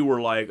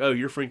were like, oh,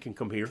 your friend can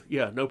come here.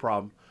 Yeah, no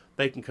problem.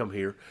 They can come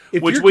here.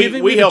 If Which you're we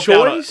giving me helped the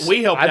out. choice,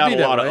 We helped I'd out be a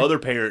that lot way. of other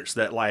parents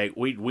that like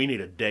we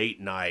need a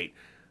date night.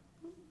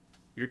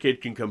 Your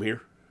kid can come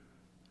here.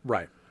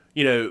 Right.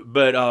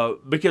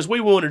 But because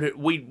we wanted it,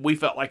 we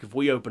felt like if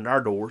we opened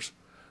our doors,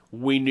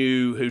 we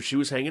knew who she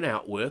was hanging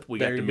out with. We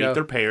got to meet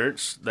their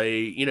parents.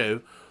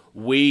 They,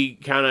 we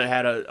kind of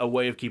had a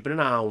way of keeping an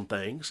eye on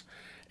things,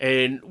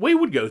 and we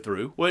would go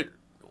through what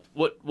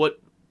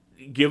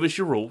give us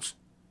your rules,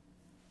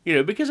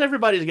 because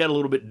everybody's got a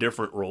little bit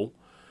different rule.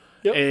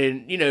 Yep.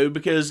 And,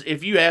 because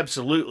if you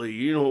absolutely,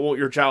 you don't want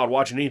your child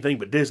watching anything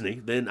but Disney,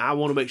 then I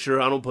want to make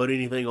sure I don't put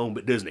anything on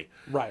but Disney.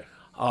 Right.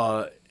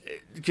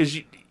 Because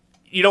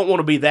you don't want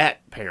to be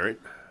that parent.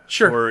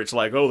 Sure. Where it's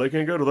like, oh, they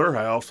can't go to their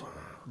house.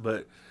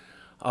 But,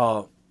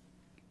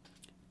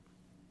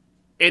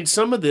 and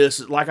some of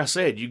this, like I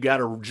said, you got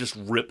to just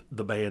rip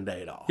the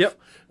Band-Aid off. Yep.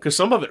 Because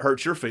some of it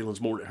hurts your feelings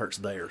more than it hurts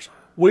theirs.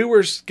 We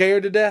were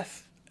scared to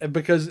death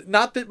because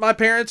not that my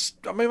parents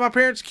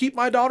keep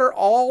my daughter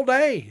all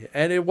day,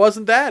 and it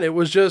wasn't that. It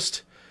was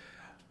just,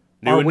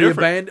 are we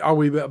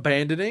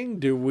abandoning?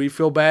 Do we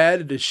feel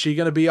bad? Is she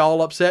going to be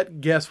all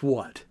upset? Guess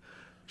what?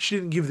 She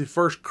didn't give the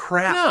first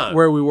crap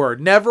where we were.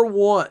 Never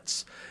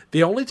once.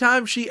 The only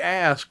time she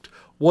asked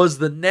was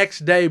the next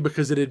day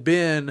because it had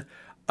been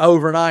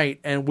overnight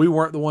and we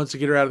weren't the ones to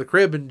get her out of the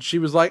crib, and she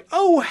was like,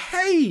 oh,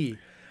 hey,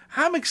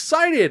 I'm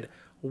excited.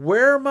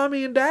 Where are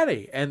mommy and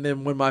daddy? And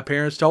then when my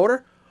parents told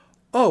her,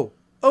 oh,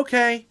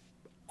 okay,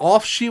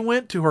 off she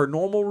went to her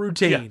normal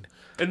routine.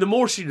 Yeah. And the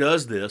more she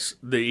does this,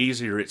 the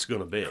easier it's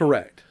going to be.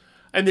 Correct.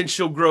 And then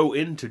she'll grow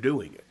into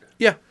doing it.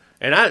 Yeah.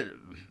 And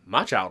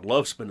my child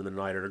loves spending the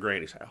night at her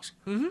granny's house.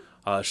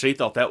 Mm-hmm. She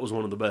thought that was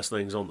one of the best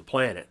things on the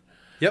planet.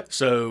 Yep.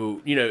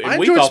 So, and I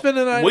enjoyed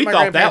spending the night we at my thought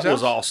that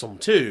grandparents' was awesome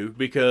too,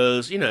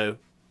 because, you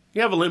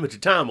have a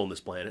limited time on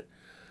this planet.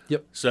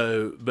 Yep.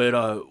 So,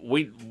 but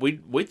we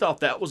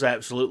thought that was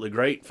absolutely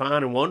great,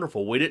 fine, and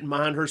wonderful. We didn't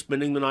mind her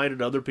spending the night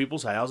at other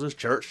people's houses,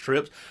 church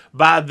trips.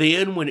 By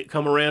then, when it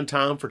come around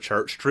time for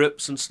church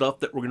trips and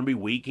stuff that were going to be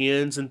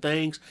weekends and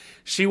things,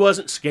 she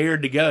wasn't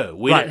scared to go.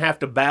 We didn't have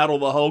to battle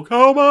the whole,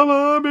 come on,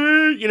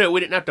 mommy. We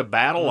didn't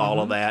have all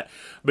of that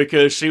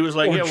because she was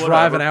like, or yeah,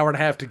 drive whatever. an hour and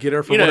a half to get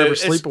her from whatever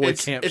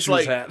sleepaway camp she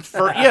was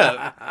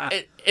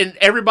at. And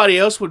everybody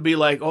else would be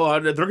like, oh,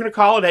 they're going to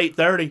call at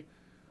 8:30.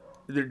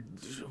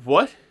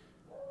 What?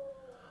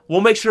 We'll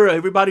make sure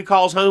everybody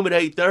calls home at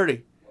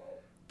 8:30.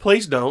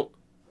 Please don't.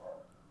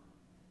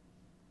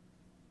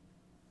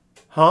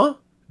 Huh?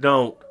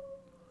 Don't.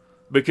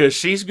 Because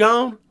she's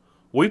gone,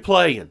 we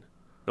playing.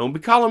 Don't be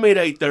calling me at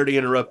 8:30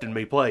 interrupting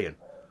me playing.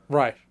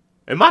 Right.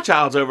 And my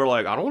child's over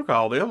like, I don't want to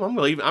call them. I'm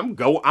leaving. I'm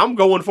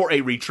going for a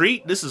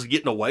retreat. This is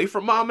getting away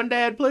from mom and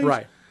dad, please.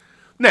 Right.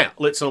 Now,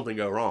 let something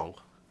go wrong.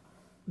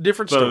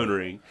 Different Phone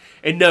story. ring.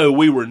 And no,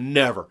 we were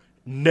never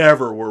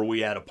were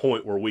we at a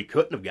point where we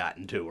couldn't have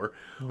gotten to her.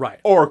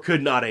 Right. Or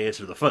could not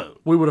answer the phone.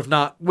 We would have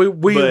not. We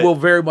will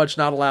very much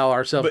not allow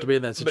ourselves to be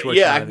in that But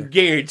situation. yeah, I either. can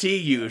guarantee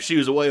you, if she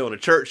was away on a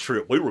church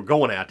trip, we were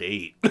going out to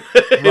eat.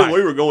 Right.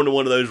 We were going to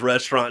one of those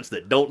restaurants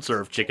that don't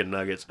serve chicken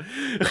nuggets.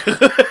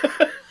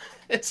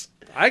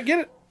 I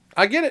get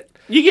it.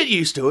 You get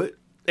used to it,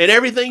 and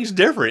everything's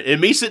different.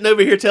 And me sitting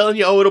over here telling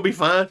you, "Oh, it'll be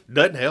fine,"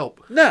 doesn't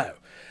help. No.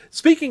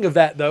 Speaking of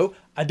that, though,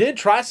 I did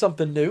try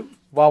something new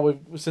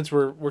since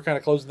we're kind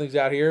of closing things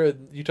out here,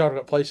 and you talking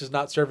about places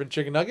not serving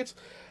chicken nuggets.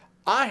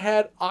 I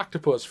had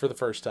octopus for the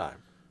first time.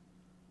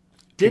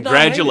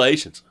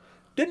 Congratulations.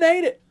 Didn't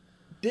hate it.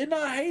 Did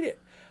not hate it.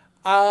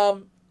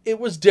 It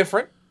was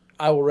different.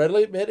 I will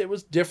readily admit it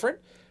was different.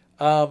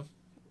 But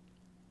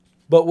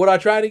would I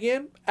try it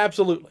again?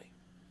 Absolutely.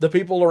 The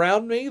people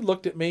around me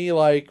looked at me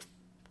like,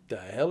 "The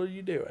hell are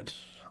you doing?"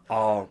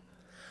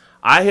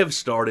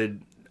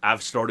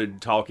 I've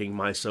started talking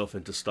myself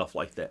into stuff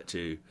like that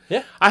too.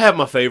 Yeah. I have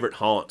my favorite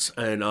haunts,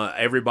 and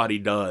everybody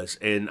does,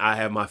 and I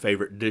have my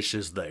favorite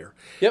dishes there.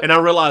 Yep. And I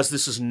realize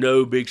this is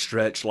no big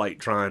stretch like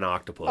trying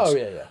octopus. Oh,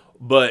 yeah.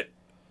 But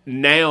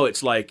now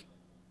it's like,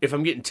 if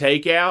I'm getting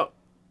takeout,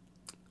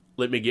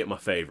 let me get my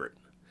favorite.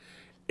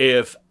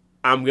 If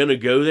I'm going to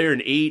go there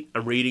and eat,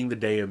 I'm reading the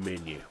damn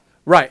menu.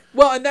 Right.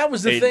 Well, and that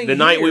was the thing. The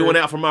night we here. went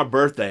out for my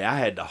birthday, I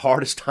had the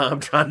hardest time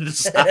trying to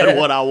decide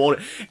what I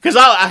wanted. Because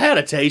I had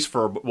a taste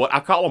for what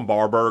I call them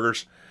bar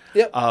burgers.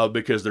 Yep.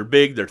 Because they're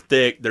big, they're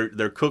thick,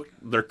 they're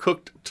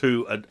cooked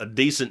to a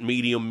decent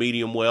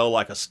medium well,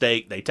 like a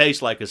steak. They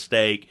taste like a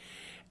steak,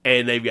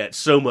 and they've got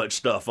so much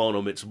stuff on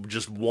them. It's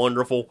just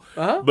wonderful.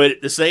 Uh-huh. But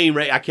at the same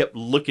rate, I kept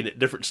looking at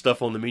different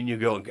stuff on the menu,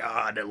 going,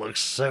 "God, that looks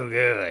so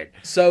good."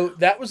 So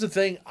that was the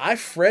thing. I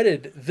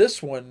fretted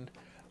this one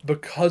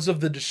because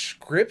of the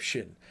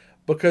description,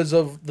 because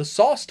of the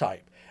sauce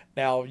type.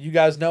 Now, you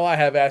guys know I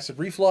have acid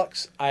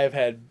reflux. I have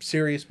had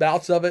serious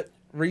bouts of it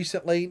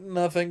recently.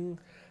 Nothing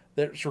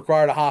that's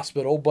required a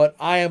hospital, but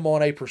I am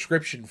on a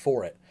prescription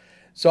for it.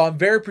 So I'm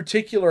very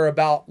particular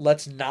about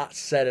let's not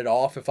set it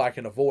off if I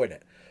can avoid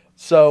it.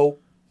 So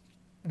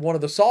one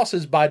of the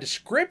sauces by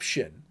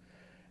description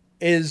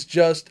is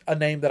just a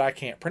name that I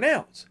can't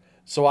pronounce.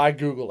 So I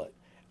Google it.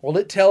 Well,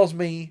 it tells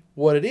me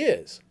what it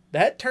is.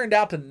 That turned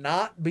out to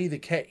not be the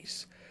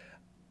case.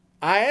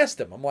 I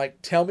asked him, I'm like,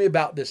 "Tell me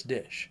about this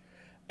dish."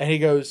 And he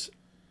goes,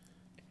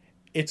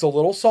 "It's a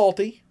little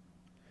salty."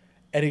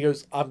 And he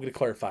goes, "I'm going to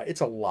clarify.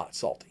 It's a lot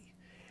salty.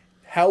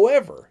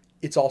 However,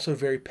 it's also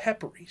very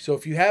peppery. So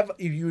if you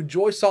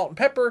enjoy salt and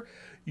pepper,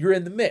 you're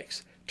in the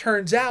mix."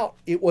 Turns out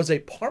it was a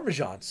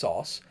Parmesan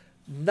sauce,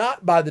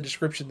 not by the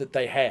description that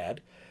they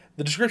had.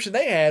 The description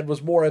they had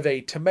was more of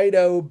a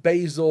tomato,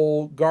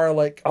 basil,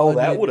 garlic. Oh,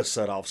 that onion, would have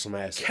set off some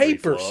acid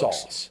caper reflux.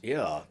 sauce.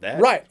 Yeah, that.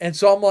 Right. And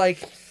so I'm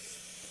like, I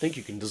think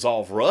you can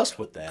dissolve rust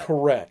with that.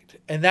 correct.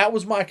 And that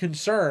was my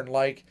concern.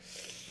 Like,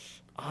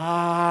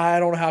 I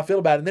don't know how I feel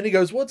about it. And then he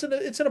goes, "Well,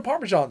 it's in a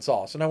Parmesan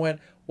sauce." And I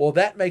went, "Well,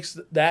 that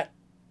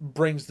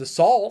brings the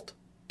salt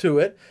to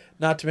it.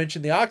 Not to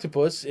mention the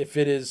octopus, if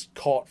it is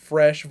caught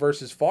fresh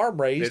versus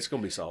farm raised, It's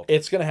going to be salty.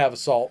 it's going to have a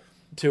salt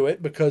to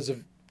it because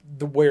of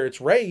where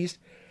it's raised."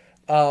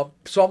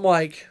 So I'm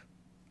like,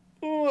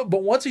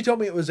 but once he told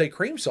me it was a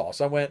cream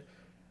sauce, I went,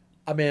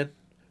 "I'm in,"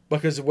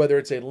 because of whether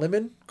it's a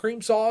lemon cream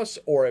sauce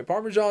or a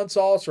Parmesan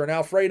sauce or an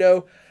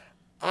Alfredo,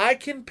 I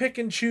can pick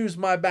and choose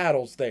my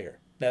battles there.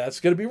 Now that's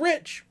going to be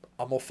rich.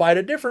 I'm going to fight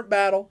a different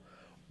battle,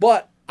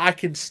 but I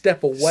can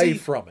step away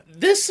from it.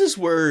 This is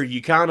where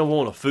you kind of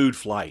want a food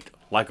flight,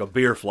 like a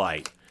beer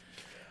flight.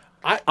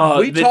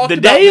 We talked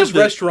about this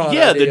restaurant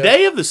Yeah, idea. the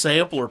day of the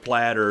sampler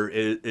platter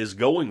is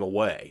going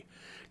away.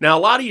 Now, a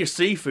lot of your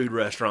seafood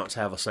restaurants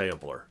have a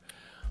sampler.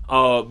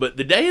 But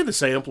the day of the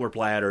sampler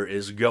platter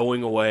is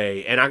going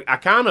away. And I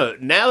kind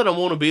of, now that I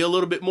want to be a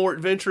little bit more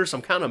adventurous,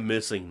 I'm kind of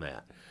missing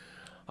that.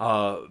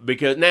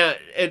 Because now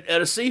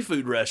at a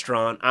seafood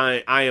restaurant,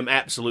 I am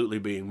absolutely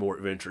being more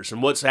adventurous.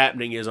 And what's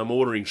happening is I'm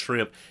ordering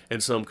shrimp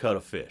and some cut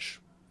of fish.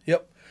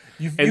 Yep.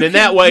 And then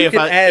that way, if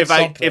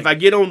I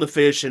get on the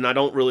fish and I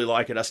don't really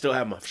like it, I still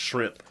have my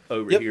shrimp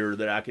over here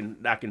that I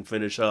can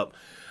finish up.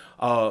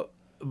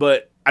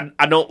 But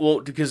I don't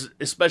want to, because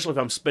especially if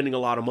I'm spending a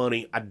lot of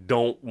money, I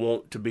don't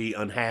want to be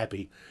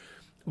unhappy.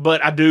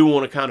 But I do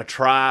want to kind of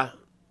try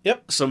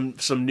some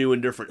new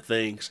and different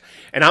things.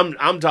 And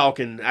I'm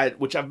talking,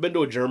 which I've been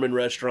to a German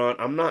restaurant.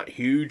 I'm not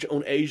huge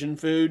on Asian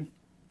food.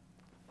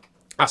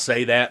 I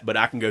say that, but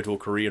I can go to a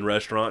Korean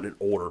restaurant and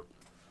order.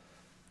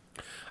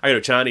 I go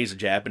to Chinese and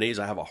Japanese,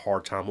 I have a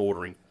hard time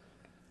ordering.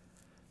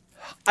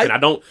 And I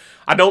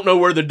don't know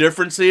where the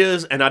difference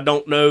is, and I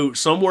don't know,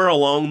 somewhere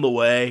along the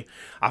way,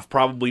 I've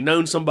probably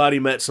known somebody,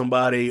 met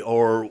somebody,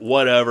 or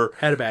whatever.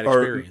 Had a bad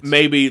or experience.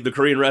 Maybe the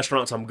Korean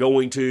restaurants I'm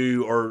going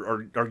to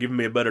are giving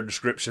me a better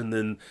description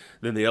than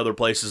the other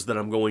places that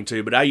I'm going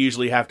to. But I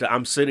usually have to,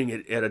 I'm sitting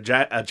at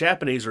a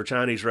Japanese or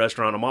Chinese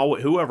restaurant, I'm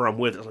always, whoever I'm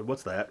with, I'm like,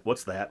 what's that?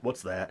 What's that?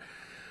 What's that?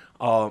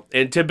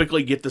 And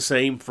typically get the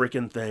same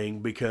freaking thing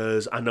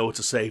because I know it's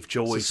a safe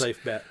choice. It's a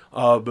safe bet.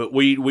 But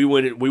we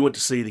went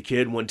to see the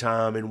kid one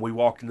time, and we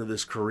walked into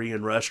this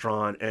Korean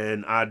restaurant,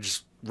 and I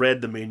just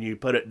read the menu,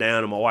 put it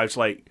down, and my wife's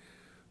like,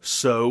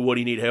 "So, what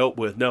do you need help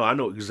with?" No, I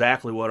know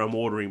exactly what I'm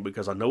ordering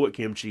because I know what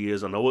kimchi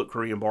is. I know what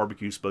Korean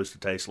barbecue is supposed to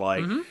taste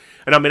like. Mm-hmm.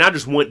 And I mean, I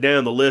just went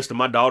down the list, and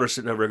my daughter's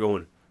sitting over there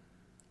going,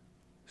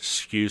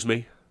 "Excuse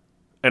me?"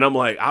 And I'm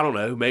like, I don't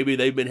know, maybe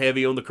they've been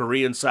heavy on the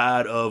Korean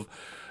side of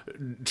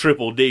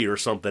Triple D or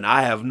something.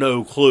 I have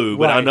no clue,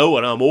 but I Right. know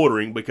what I'm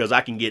ordering because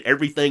I can get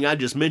everything I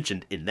just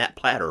mentioned in that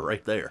platter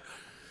right there.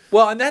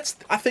 Well, and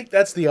I think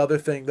that's the other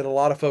thing that a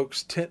lot of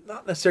folks tend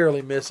not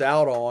necessarily miss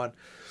out on,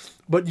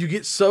 but you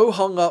get so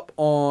hung up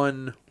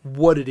on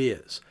what it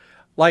is.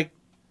 Like,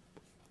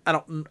 I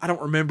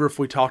don't remember if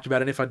we talked about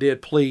it. And if I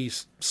did,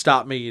 please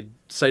stop me and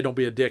say don't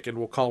be a dick, and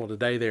we'll call it a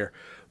day there.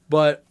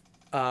 But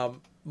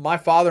my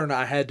father and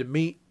I had to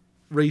meet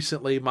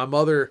recently. My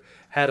mother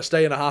had to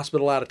stay in a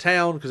hospital out of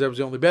town because that was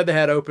the only bed they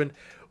had open.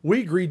 We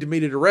agreed to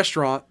meet at a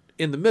restaurant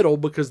in the middle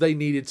because they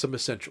needed some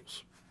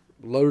essentials.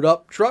 Loaded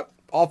up truck,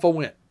 off I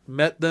went.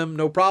 Met them,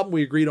 no problem.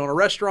 We agreed on a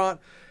restaurant.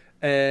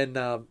 And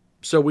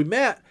so we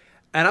met.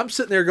 And I'm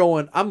sitting there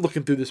going, I'm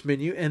looking through this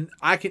menu, and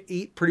I can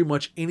eat pretty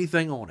much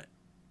anything on it.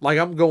 Like,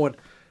 I'm going,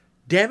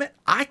 damn it,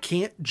 I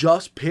can't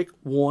just pick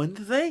one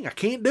thing. I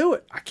can't do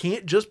it. I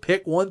can't just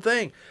pick one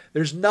thing.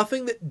 There's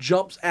nothing that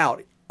jumps out.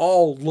 It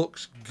all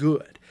looks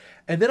good.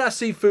 And then I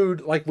see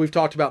food, like we've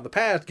talked about in the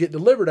past, get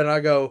delivered, and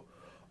I go,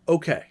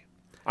 okay.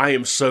 I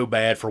am so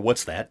bad for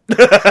what's that?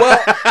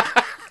 Well,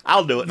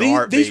 I'll do it in a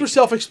heartbeat. these were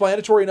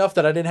self-explanatory enough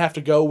that I didn't have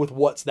to go with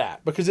what's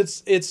that. Because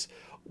it's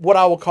what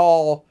I will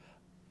call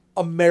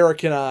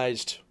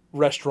Americanized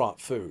restaurant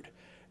food.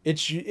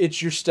 It's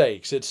your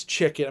steaks, it's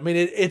chicken. I mean,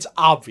 it's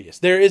obvious.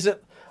 There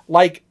isn't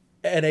like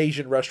an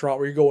Asian restaurant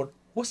where you're going,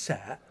 what's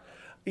that?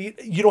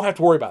 You don't have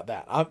to worry about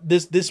that.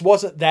 This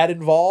wasn't that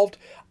involved.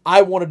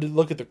 I wanted to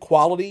look at the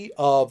quality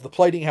of the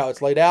plating, how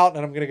it's laid out,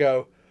 and I'm going to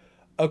go,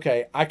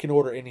 okay, I can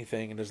order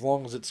anything, and as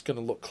long as it's going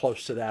to look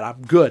close to that,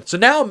 I'm good. So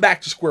now I'm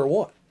back to square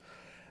one.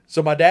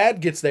 So my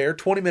dad gets there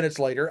 20 minutes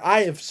later.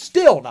 I have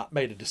still not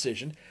made a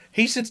decision.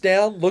 He sits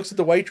down, looks at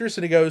the waitress,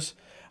 and he goes,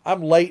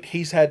 I'm late.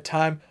 He's had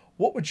time.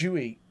 What would you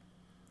eat?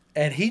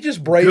 And he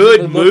just brazenly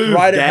Good looked move,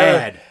 right Dad.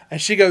 at her. And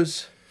she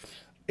goes,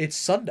 it's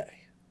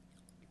Sunday.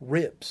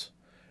 Ribs.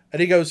 And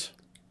he goes,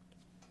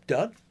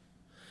 done.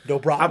 No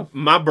problem.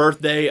 My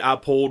birthday, I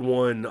pulled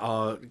one,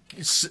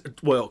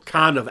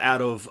 kind of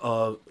out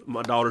of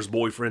my daughter's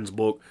boyfriend's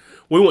book.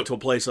 We went to a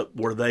place up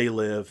where they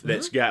live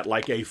that's got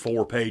like a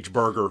 4-page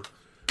burger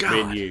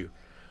menu.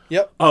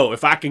 Yep. Oh,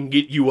 if I can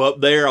get you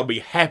up there, I'll be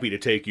happy to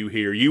take you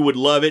here. You would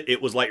love it.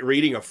 It was like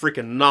reading a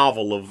freaking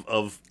novel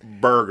of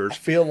burgers. I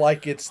feel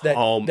like it's that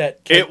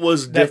cake, it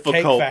was that cake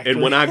difficult, factory.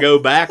 and when I go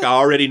back, I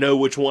already know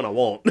which one I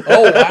want.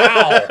 Oh,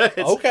 wow.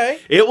 Okay.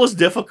 It was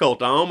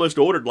difficult. I almost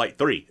ordered like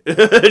 3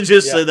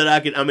 just so that I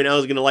could. I mean, I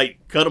was gonna like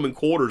cut them in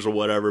quarters or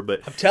whatever,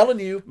 but I'm telling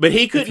you. But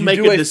he couldn't if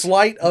you make do a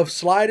flight of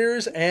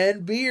sliders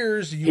and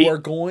beers, you are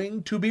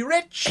going to be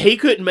rich. He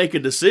couldn't make a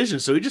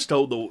decision, so he just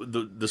told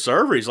the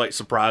server, he's like,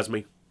 surprise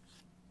me.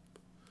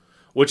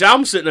 Which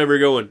I'm sitting over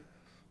going,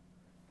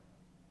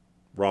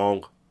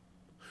 wrong.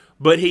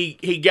 But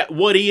he got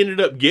what he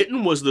ended up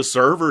getting was the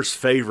server's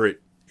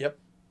favorite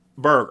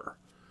burger.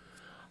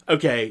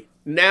 Okay,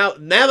 now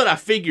that I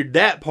figured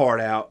that part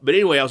out, but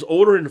anyway, I was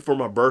ordering for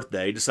my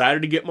birthday,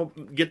 decided to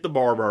get the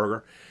bar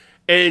burger,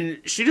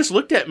 and she just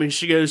looked at me and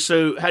she goes,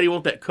 so how do you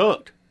want that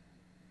cooked?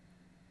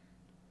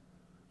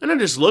 And I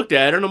just looked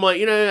at her and I'm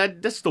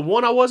like, that's the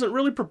one I wasn't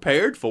really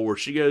prepared for.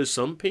 She goes,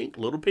 some pink,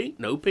 little pink,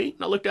 no pink.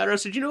 And I looked at her, I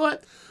said, you know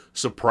what?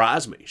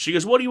 Surprise me. She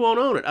goes, what do you want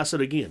on it? I said,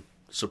 again,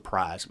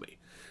 surprise me.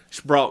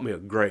 She brought me a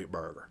great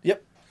burger.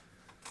 Yep.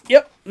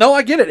 No,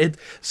 I get it.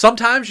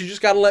 Sometimes you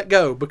just got to let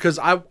go, because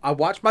I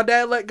watched my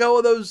dad let go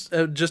of those,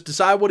 just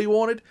decide what he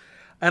wanted.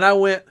 And I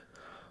went,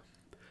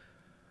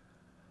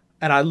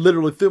 and I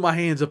literally threw my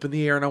hands up in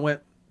the air and I went,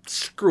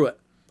 screw it.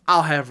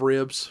 I'll have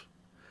ribs.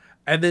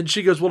 And then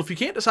she goes, well, if you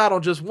can't decide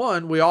on just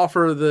one, we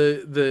offer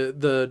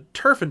the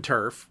turf and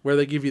turf, where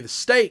they give you the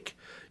steak.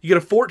 You get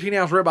a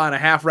 14-ounce ribeye and a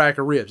half rack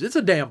of ribs. It's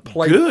a damn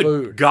plate of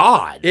food. Good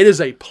God. It is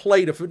a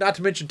plate of food, not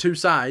to mention 2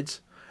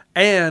 sides,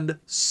 and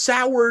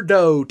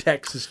sourdough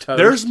Texas toast.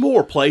 There's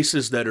more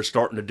places that are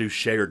starting to do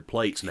shared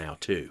plates now,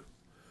 too.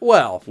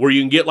 Well, Where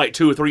you can get like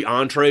 2 or 3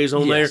 entrees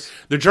on there. Yes.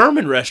 The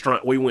German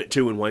restaurant we went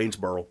to in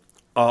Waynesboro,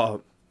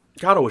 God,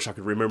 I wish I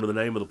could remember the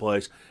name of the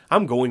place.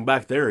 I'm going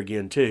back there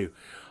again, too.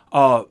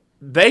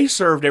 They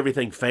served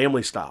everything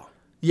family style.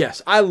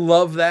 yes, I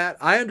love that.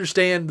 I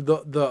understand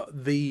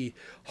the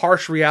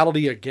harsh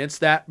reality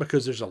against that,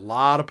 because there's a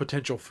lot of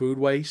potential food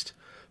waste.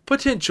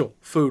 Not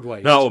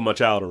with my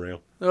child around.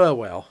 Oh,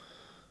 well.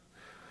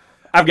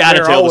 I've got to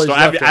There are tell the always story.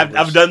 leftovers.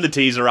 I've done the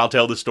teaser. I'll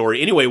tell the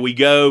story. Anyway, we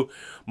go.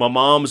 My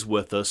mom's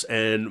with us,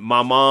 and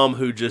my mom,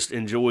 who just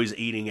enjoys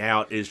eating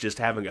out, is just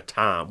having a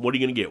time. What are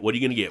you going to get? What are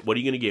you going to get? What are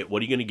you going to get?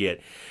 What are you going to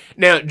get?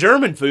 Now,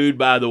 German food,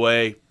 by the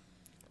way,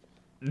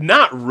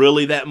 not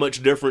really that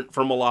much different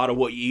from a lot of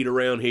what you eat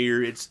around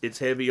here. It's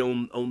heavy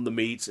on the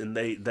meats, and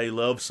they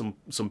love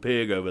some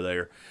pig over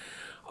there.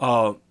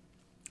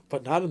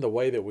 But not in the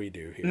way that we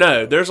do here.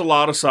 No, there's a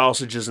lot of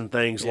sausages and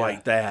things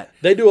like that.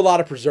 They do a lot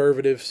of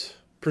preservatives,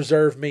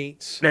 preserved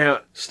meats,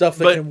 Now, stuff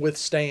that but can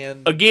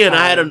withstand. again,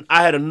 time.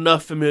 I had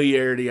enough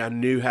familiarity. I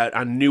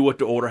knew what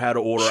to order, how to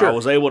order. Sure. I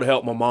was able to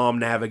help my mom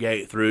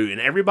navigate through,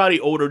 and everybody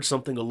ordered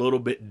something a little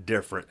bit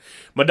different.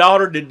 My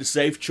daughter did the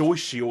safe choice.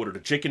 She ordered a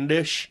chicken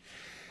dish.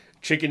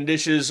 Chicken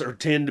dishes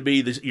tend to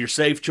be your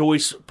safe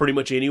choice pretty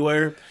much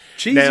anywhere.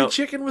 Cheesy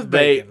chicken with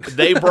bacon.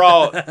 They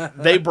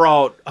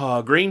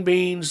brought green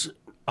beans,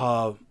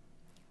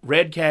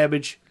 red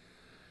cabbage,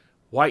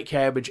 white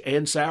cabbage,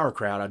 and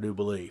sauerkraut, I do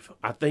believe.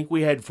 I think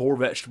we had 4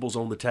 vegetables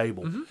on the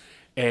table. Mm-hmm.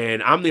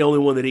 And I'm the only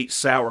one that eats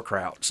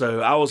sauerkraut.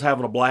 So I was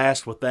having a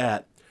blast with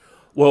that.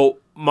 Well,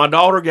 my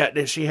daughter got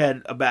this. She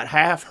had about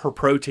half her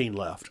protein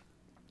left.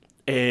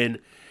 And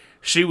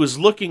she was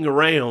looking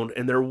around,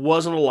 and there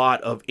wasn't a lot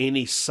of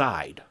any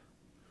side.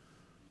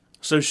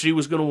 So she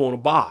was going to want a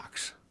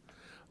box.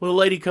 Well, the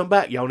lady come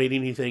back. Y'all need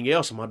anything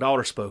else? And my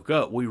daughter spoke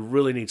up. We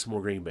really need some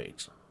more green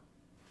beans.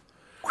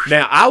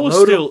 Now, I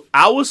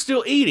was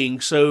still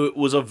eating, so it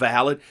was a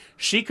valid.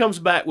 She comes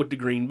back with the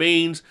green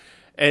beans,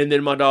 and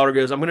then my daughter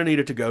goes, I'm going to need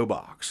a to-go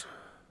box.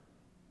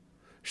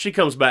 She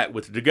comes back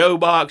with the to-go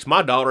box.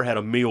 My daughter had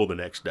a meal the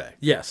next day.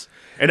 Yes.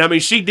 And I mean,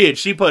 she did.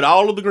 She put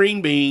all of the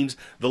green beans,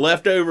 the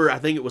leftover. I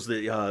think it was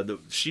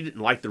she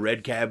didn't like the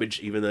red cabbage,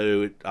 even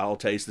though it all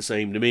tastes the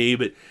same to me.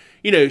 But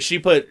she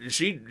put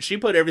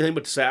everything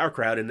but the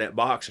sauerkraut in that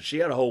box, and she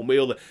had a whole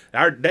meal.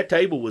 That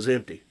table was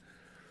empty.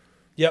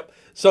 Yep.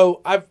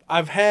 So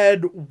I've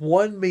had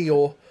one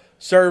meal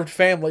served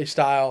family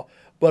style,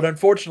 but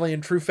unfortunately,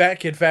 in true fat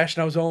kid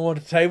fashion, I was the only one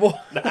at the table.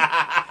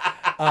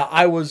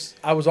 I was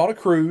on a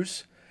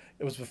cruise.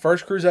 It was the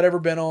first cruise I'd ever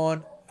been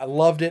on. I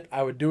loved it.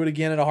 I would do it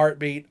again in a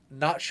heartbeat.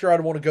 Not sure I'd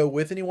want to go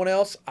with anyone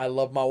else. I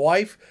love my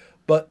wife,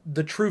 but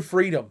the true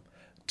freedom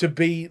to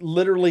be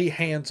literally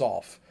hands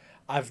off.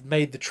 I've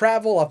made the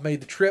travel. I've made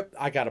the trip.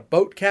 I got a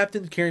boat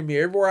captain carrying me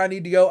everywhere I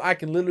need to go. I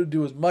can literally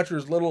do as much or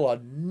as little or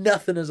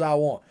nothing as I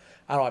want.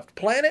 I don't have to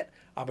plan it.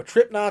 I'm a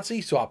trip Nazi,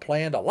 so I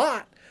planned a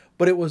lot,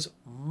 but it was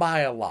my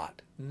a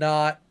lot,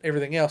 not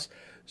everything else.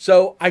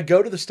 So I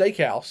go to the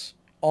steakhouse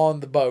on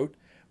the boat,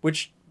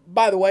 which,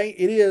 by the way,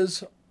 it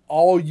is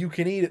all you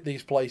can eat at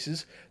these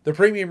places. The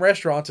premium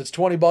restaurants, it's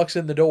 $20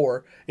 in the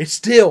door. It's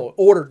still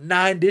order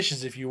 9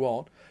 dishes if you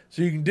want.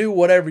 So you can do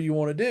whatever you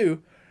want to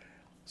do.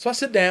 So I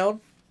sit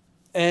down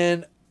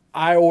and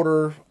I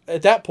order,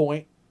 at that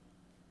point,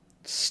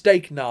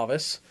 steak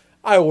novice.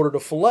 I ordered a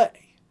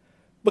filet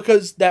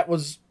because that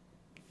was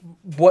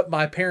what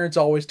my parents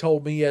always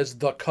told me as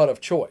the cut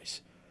of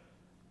choice.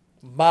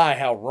 My,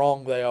 how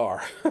wrong they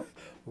are.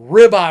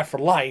 Ribeye for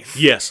life.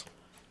 Yes.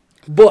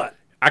 But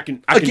I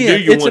can again,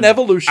 do you it's one, an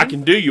evolution. I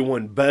can do you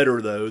one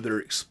better, though. They're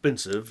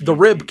expensive. The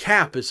rib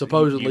cap is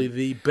supposedly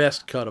the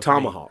best cut of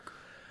tomahawk.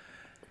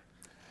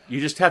 meat.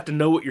 You just have to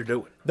know what you're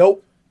doing.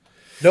 Nope.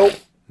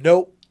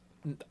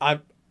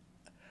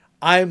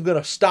 I'm going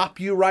to stop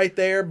you right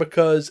there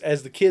because,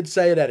 as the kids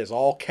say, that is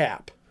all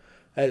cap.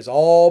 That is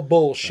all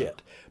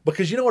bullshit.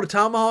 Because you know what a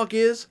tomahawk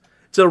is?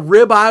 It's a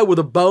ribeye with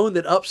a bone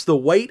that ups the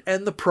weight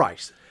and the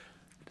price.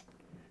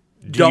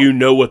 Do you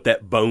know what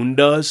that bone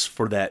does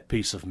for that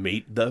piece of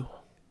meat, though?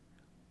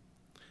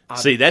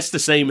 See, that's the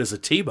same as a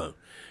T-bone.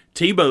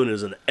 T-bone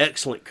is an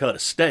excellent cut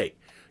of steak.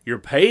 You're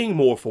paying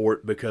more for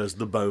it because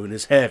the bone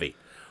is heavy.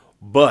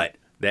 But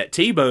that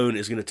T-bone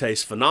is going to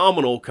taste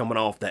phenomenal coming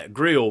off that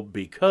grill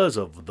because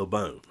of the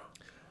bone.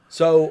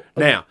 So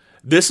now,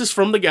 this is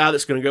from the guy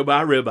that's going to go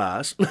buy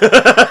ribeyes.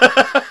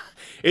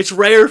 It's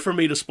rare for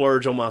me to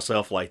splurge on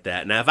myself like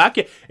that. Now,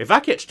 if I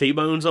catch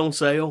T-bones on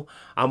sale,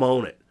 I'm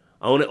on it.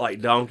 Own it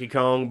like Donkey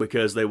Kong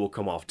because they will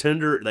come off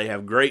tender. They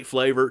have great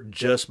flavor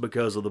just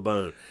because of the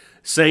bone.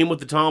 Same with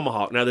the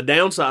tomahawk. Now, the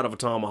downside of a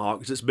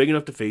tomahawk is it's big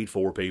enough to feed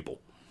 4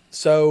 people.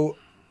 So,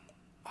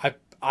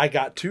 I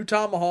got 2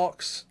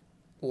 tomahawks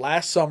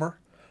last summer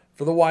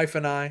for the wife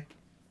and I.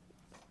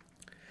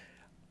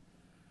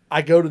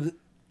 I go to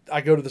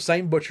the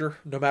same butcher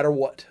no matter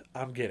what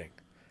I'm getting.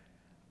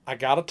 I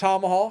got a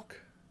tomahawk.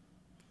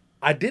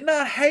 I did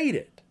not hate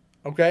it.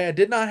 Okay, I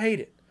did not hate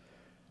it.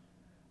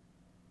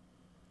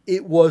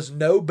 It was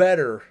no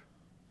better,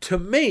 to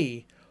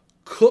me,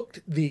 cooked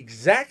the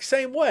exact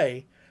same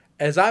way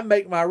as I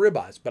make my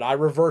ribeyes, but I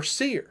reverse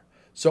sear.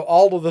 So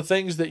all of the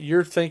things that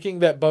you're thinking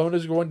that bone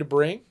is going to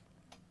bring,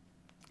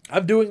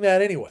 I'm doing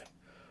that anyway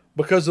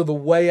because of the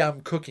way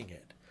I'm cooking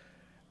it.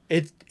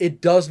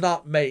 It does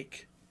not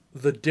make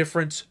the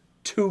difference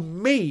to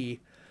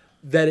me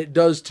that it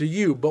does to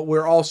you, but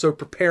we're also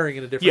preparing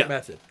in a different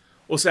method.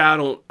 Well, see, I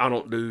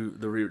don't do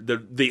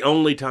the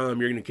only time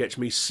you're going to catch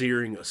me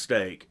searing a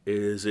steak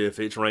is if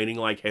it's raining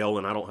like hell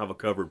and I don't have a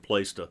covered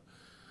place to.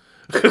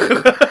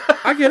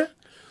 I get it.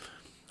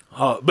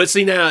 But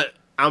see, now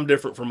I'm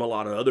different from a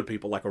lot of other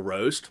people. Like a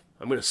roast,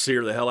 I'm going to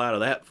sear the hell out of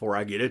that before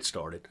I get it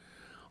started,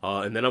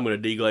 and then I'm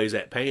going to deglaze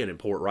that pan and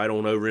pour it right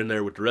on over in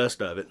there with the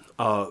rest of it.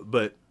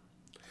 But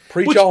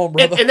Preach on,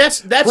 brother. And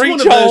that's Preach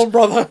one of those, on,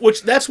 brother.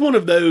 Which that's one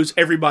of those.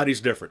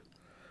 Everybody's different.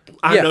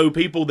 I Yeah. know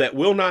people that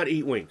will not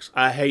eat wings.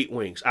 I hate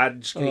wings. I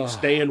just can't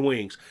stand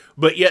wings.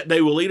 But yet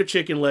they will eat a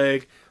chicken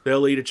leg.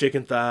 They'll eat a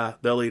chicken thigh.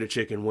 They'll eat a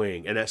chicken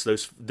wing, and that's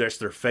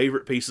their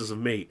favorite pieces of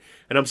meat.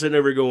 And I'm sitting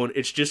over going,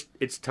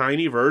 it's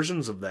tiny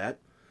versions of that.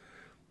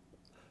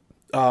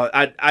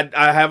 I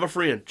have a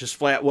friend just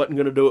flat wasn't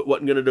going to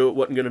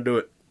do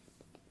it.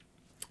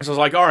 So I was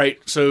like, all right,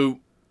 so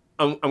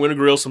I'm going to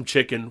grill some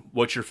chicken.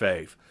 What's your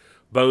fave?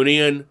 Bone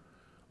in,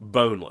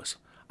 boneless.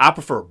 I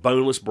prefer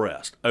boneless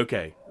breast.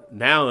 Okay,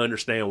 now I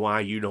understand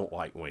why you don't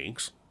like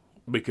wings,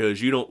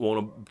 because you don't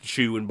want to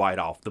chew and bite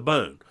off the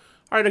bone.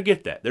 All right, I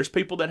get that. There's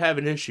people that have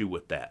an issue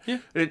with that. Yeah.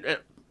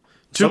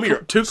 Some of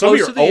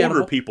your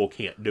older people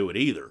can't do it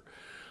either.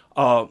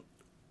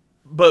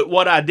 But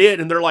what I did,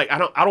 and they're like, I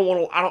don't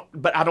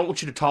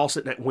want you to toss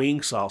it in that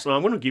wing sauce. No,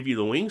 I'm going to give you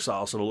the wing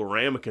sauce and a little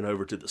ramekin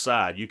over to the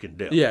side. You can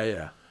dip.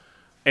 Yeah.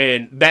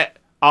 And that,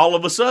 all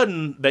of a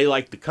sudden, they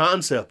like the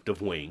concept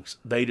of wings.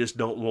 They just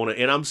don't want to.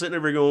 And I'm sitting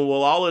over going,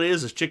 well, all it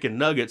is chicken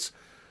nuggets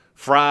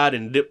fried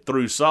and dipped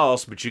through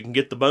sauce, but you can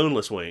get the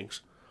boneless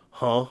wings.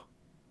 Huh?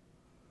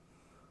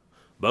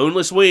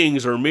 Boneless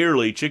wings are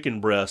merely chicken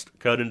breast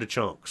cut into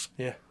chunks.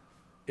 Yeah.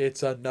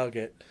 It's a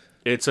nugget.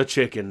 It's a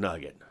chicken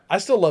nugget. I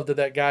still love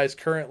that guy is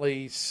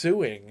currently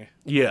suing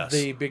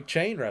the big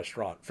chain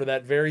restaurant for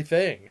that very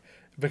thing,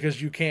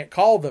 because you can't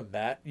call them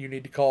that. You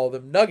need to call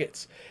them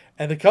nuggets.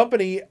 And the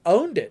company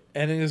owned it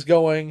and is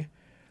going,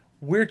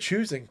 we're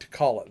choosing to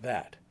call it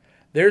that.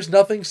 There's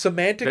nothing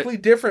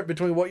semantically different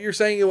between what you're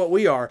saying and what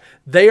we are.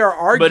 They are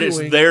arguing. But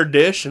it's their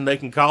dish and they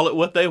can call it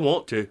what they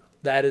want to.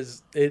 That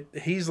is it.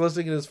 He's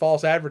listing it as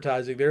false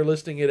advertising. They're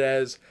listing it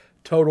as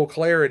total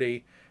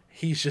clarity.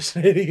 He's just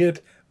an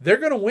idiot. They're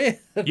going to win.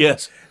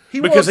 Yes.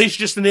 Because he's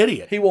just an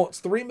idiot. He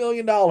wants $3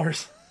 million.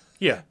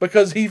 Yeah.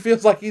 Because he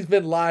feels like he's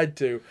been lied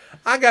to.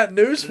 I got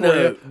news for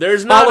you.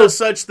 There's not a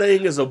such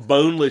thing as a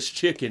boneless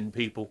chicken,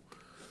 people.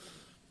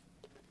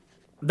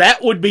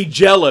 That would be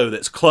Jell-O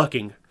that's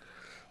clucking.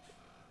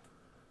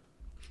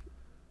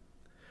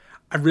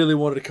 I really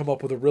wanted to come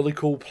up with a really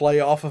cool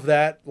play off of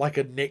that, like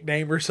a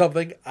nickname or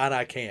something, and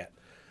I can't.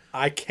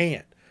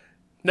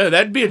 No,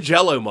 that'd be a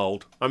Jell-O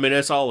mold. I mean,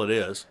 that's all it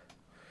is.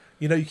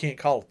 You know you can't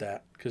call it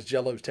that, because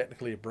Jell-O is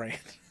technically a brand.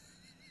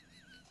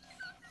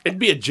 It'd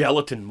be a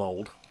gelatin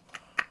mold.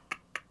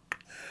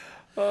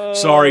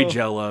 Sorry,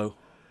 Jell-O.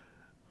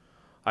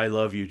 I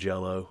love you,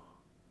 Jell-O.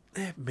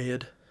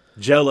 Mid.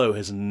 Jell-O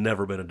has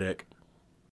never been a dick.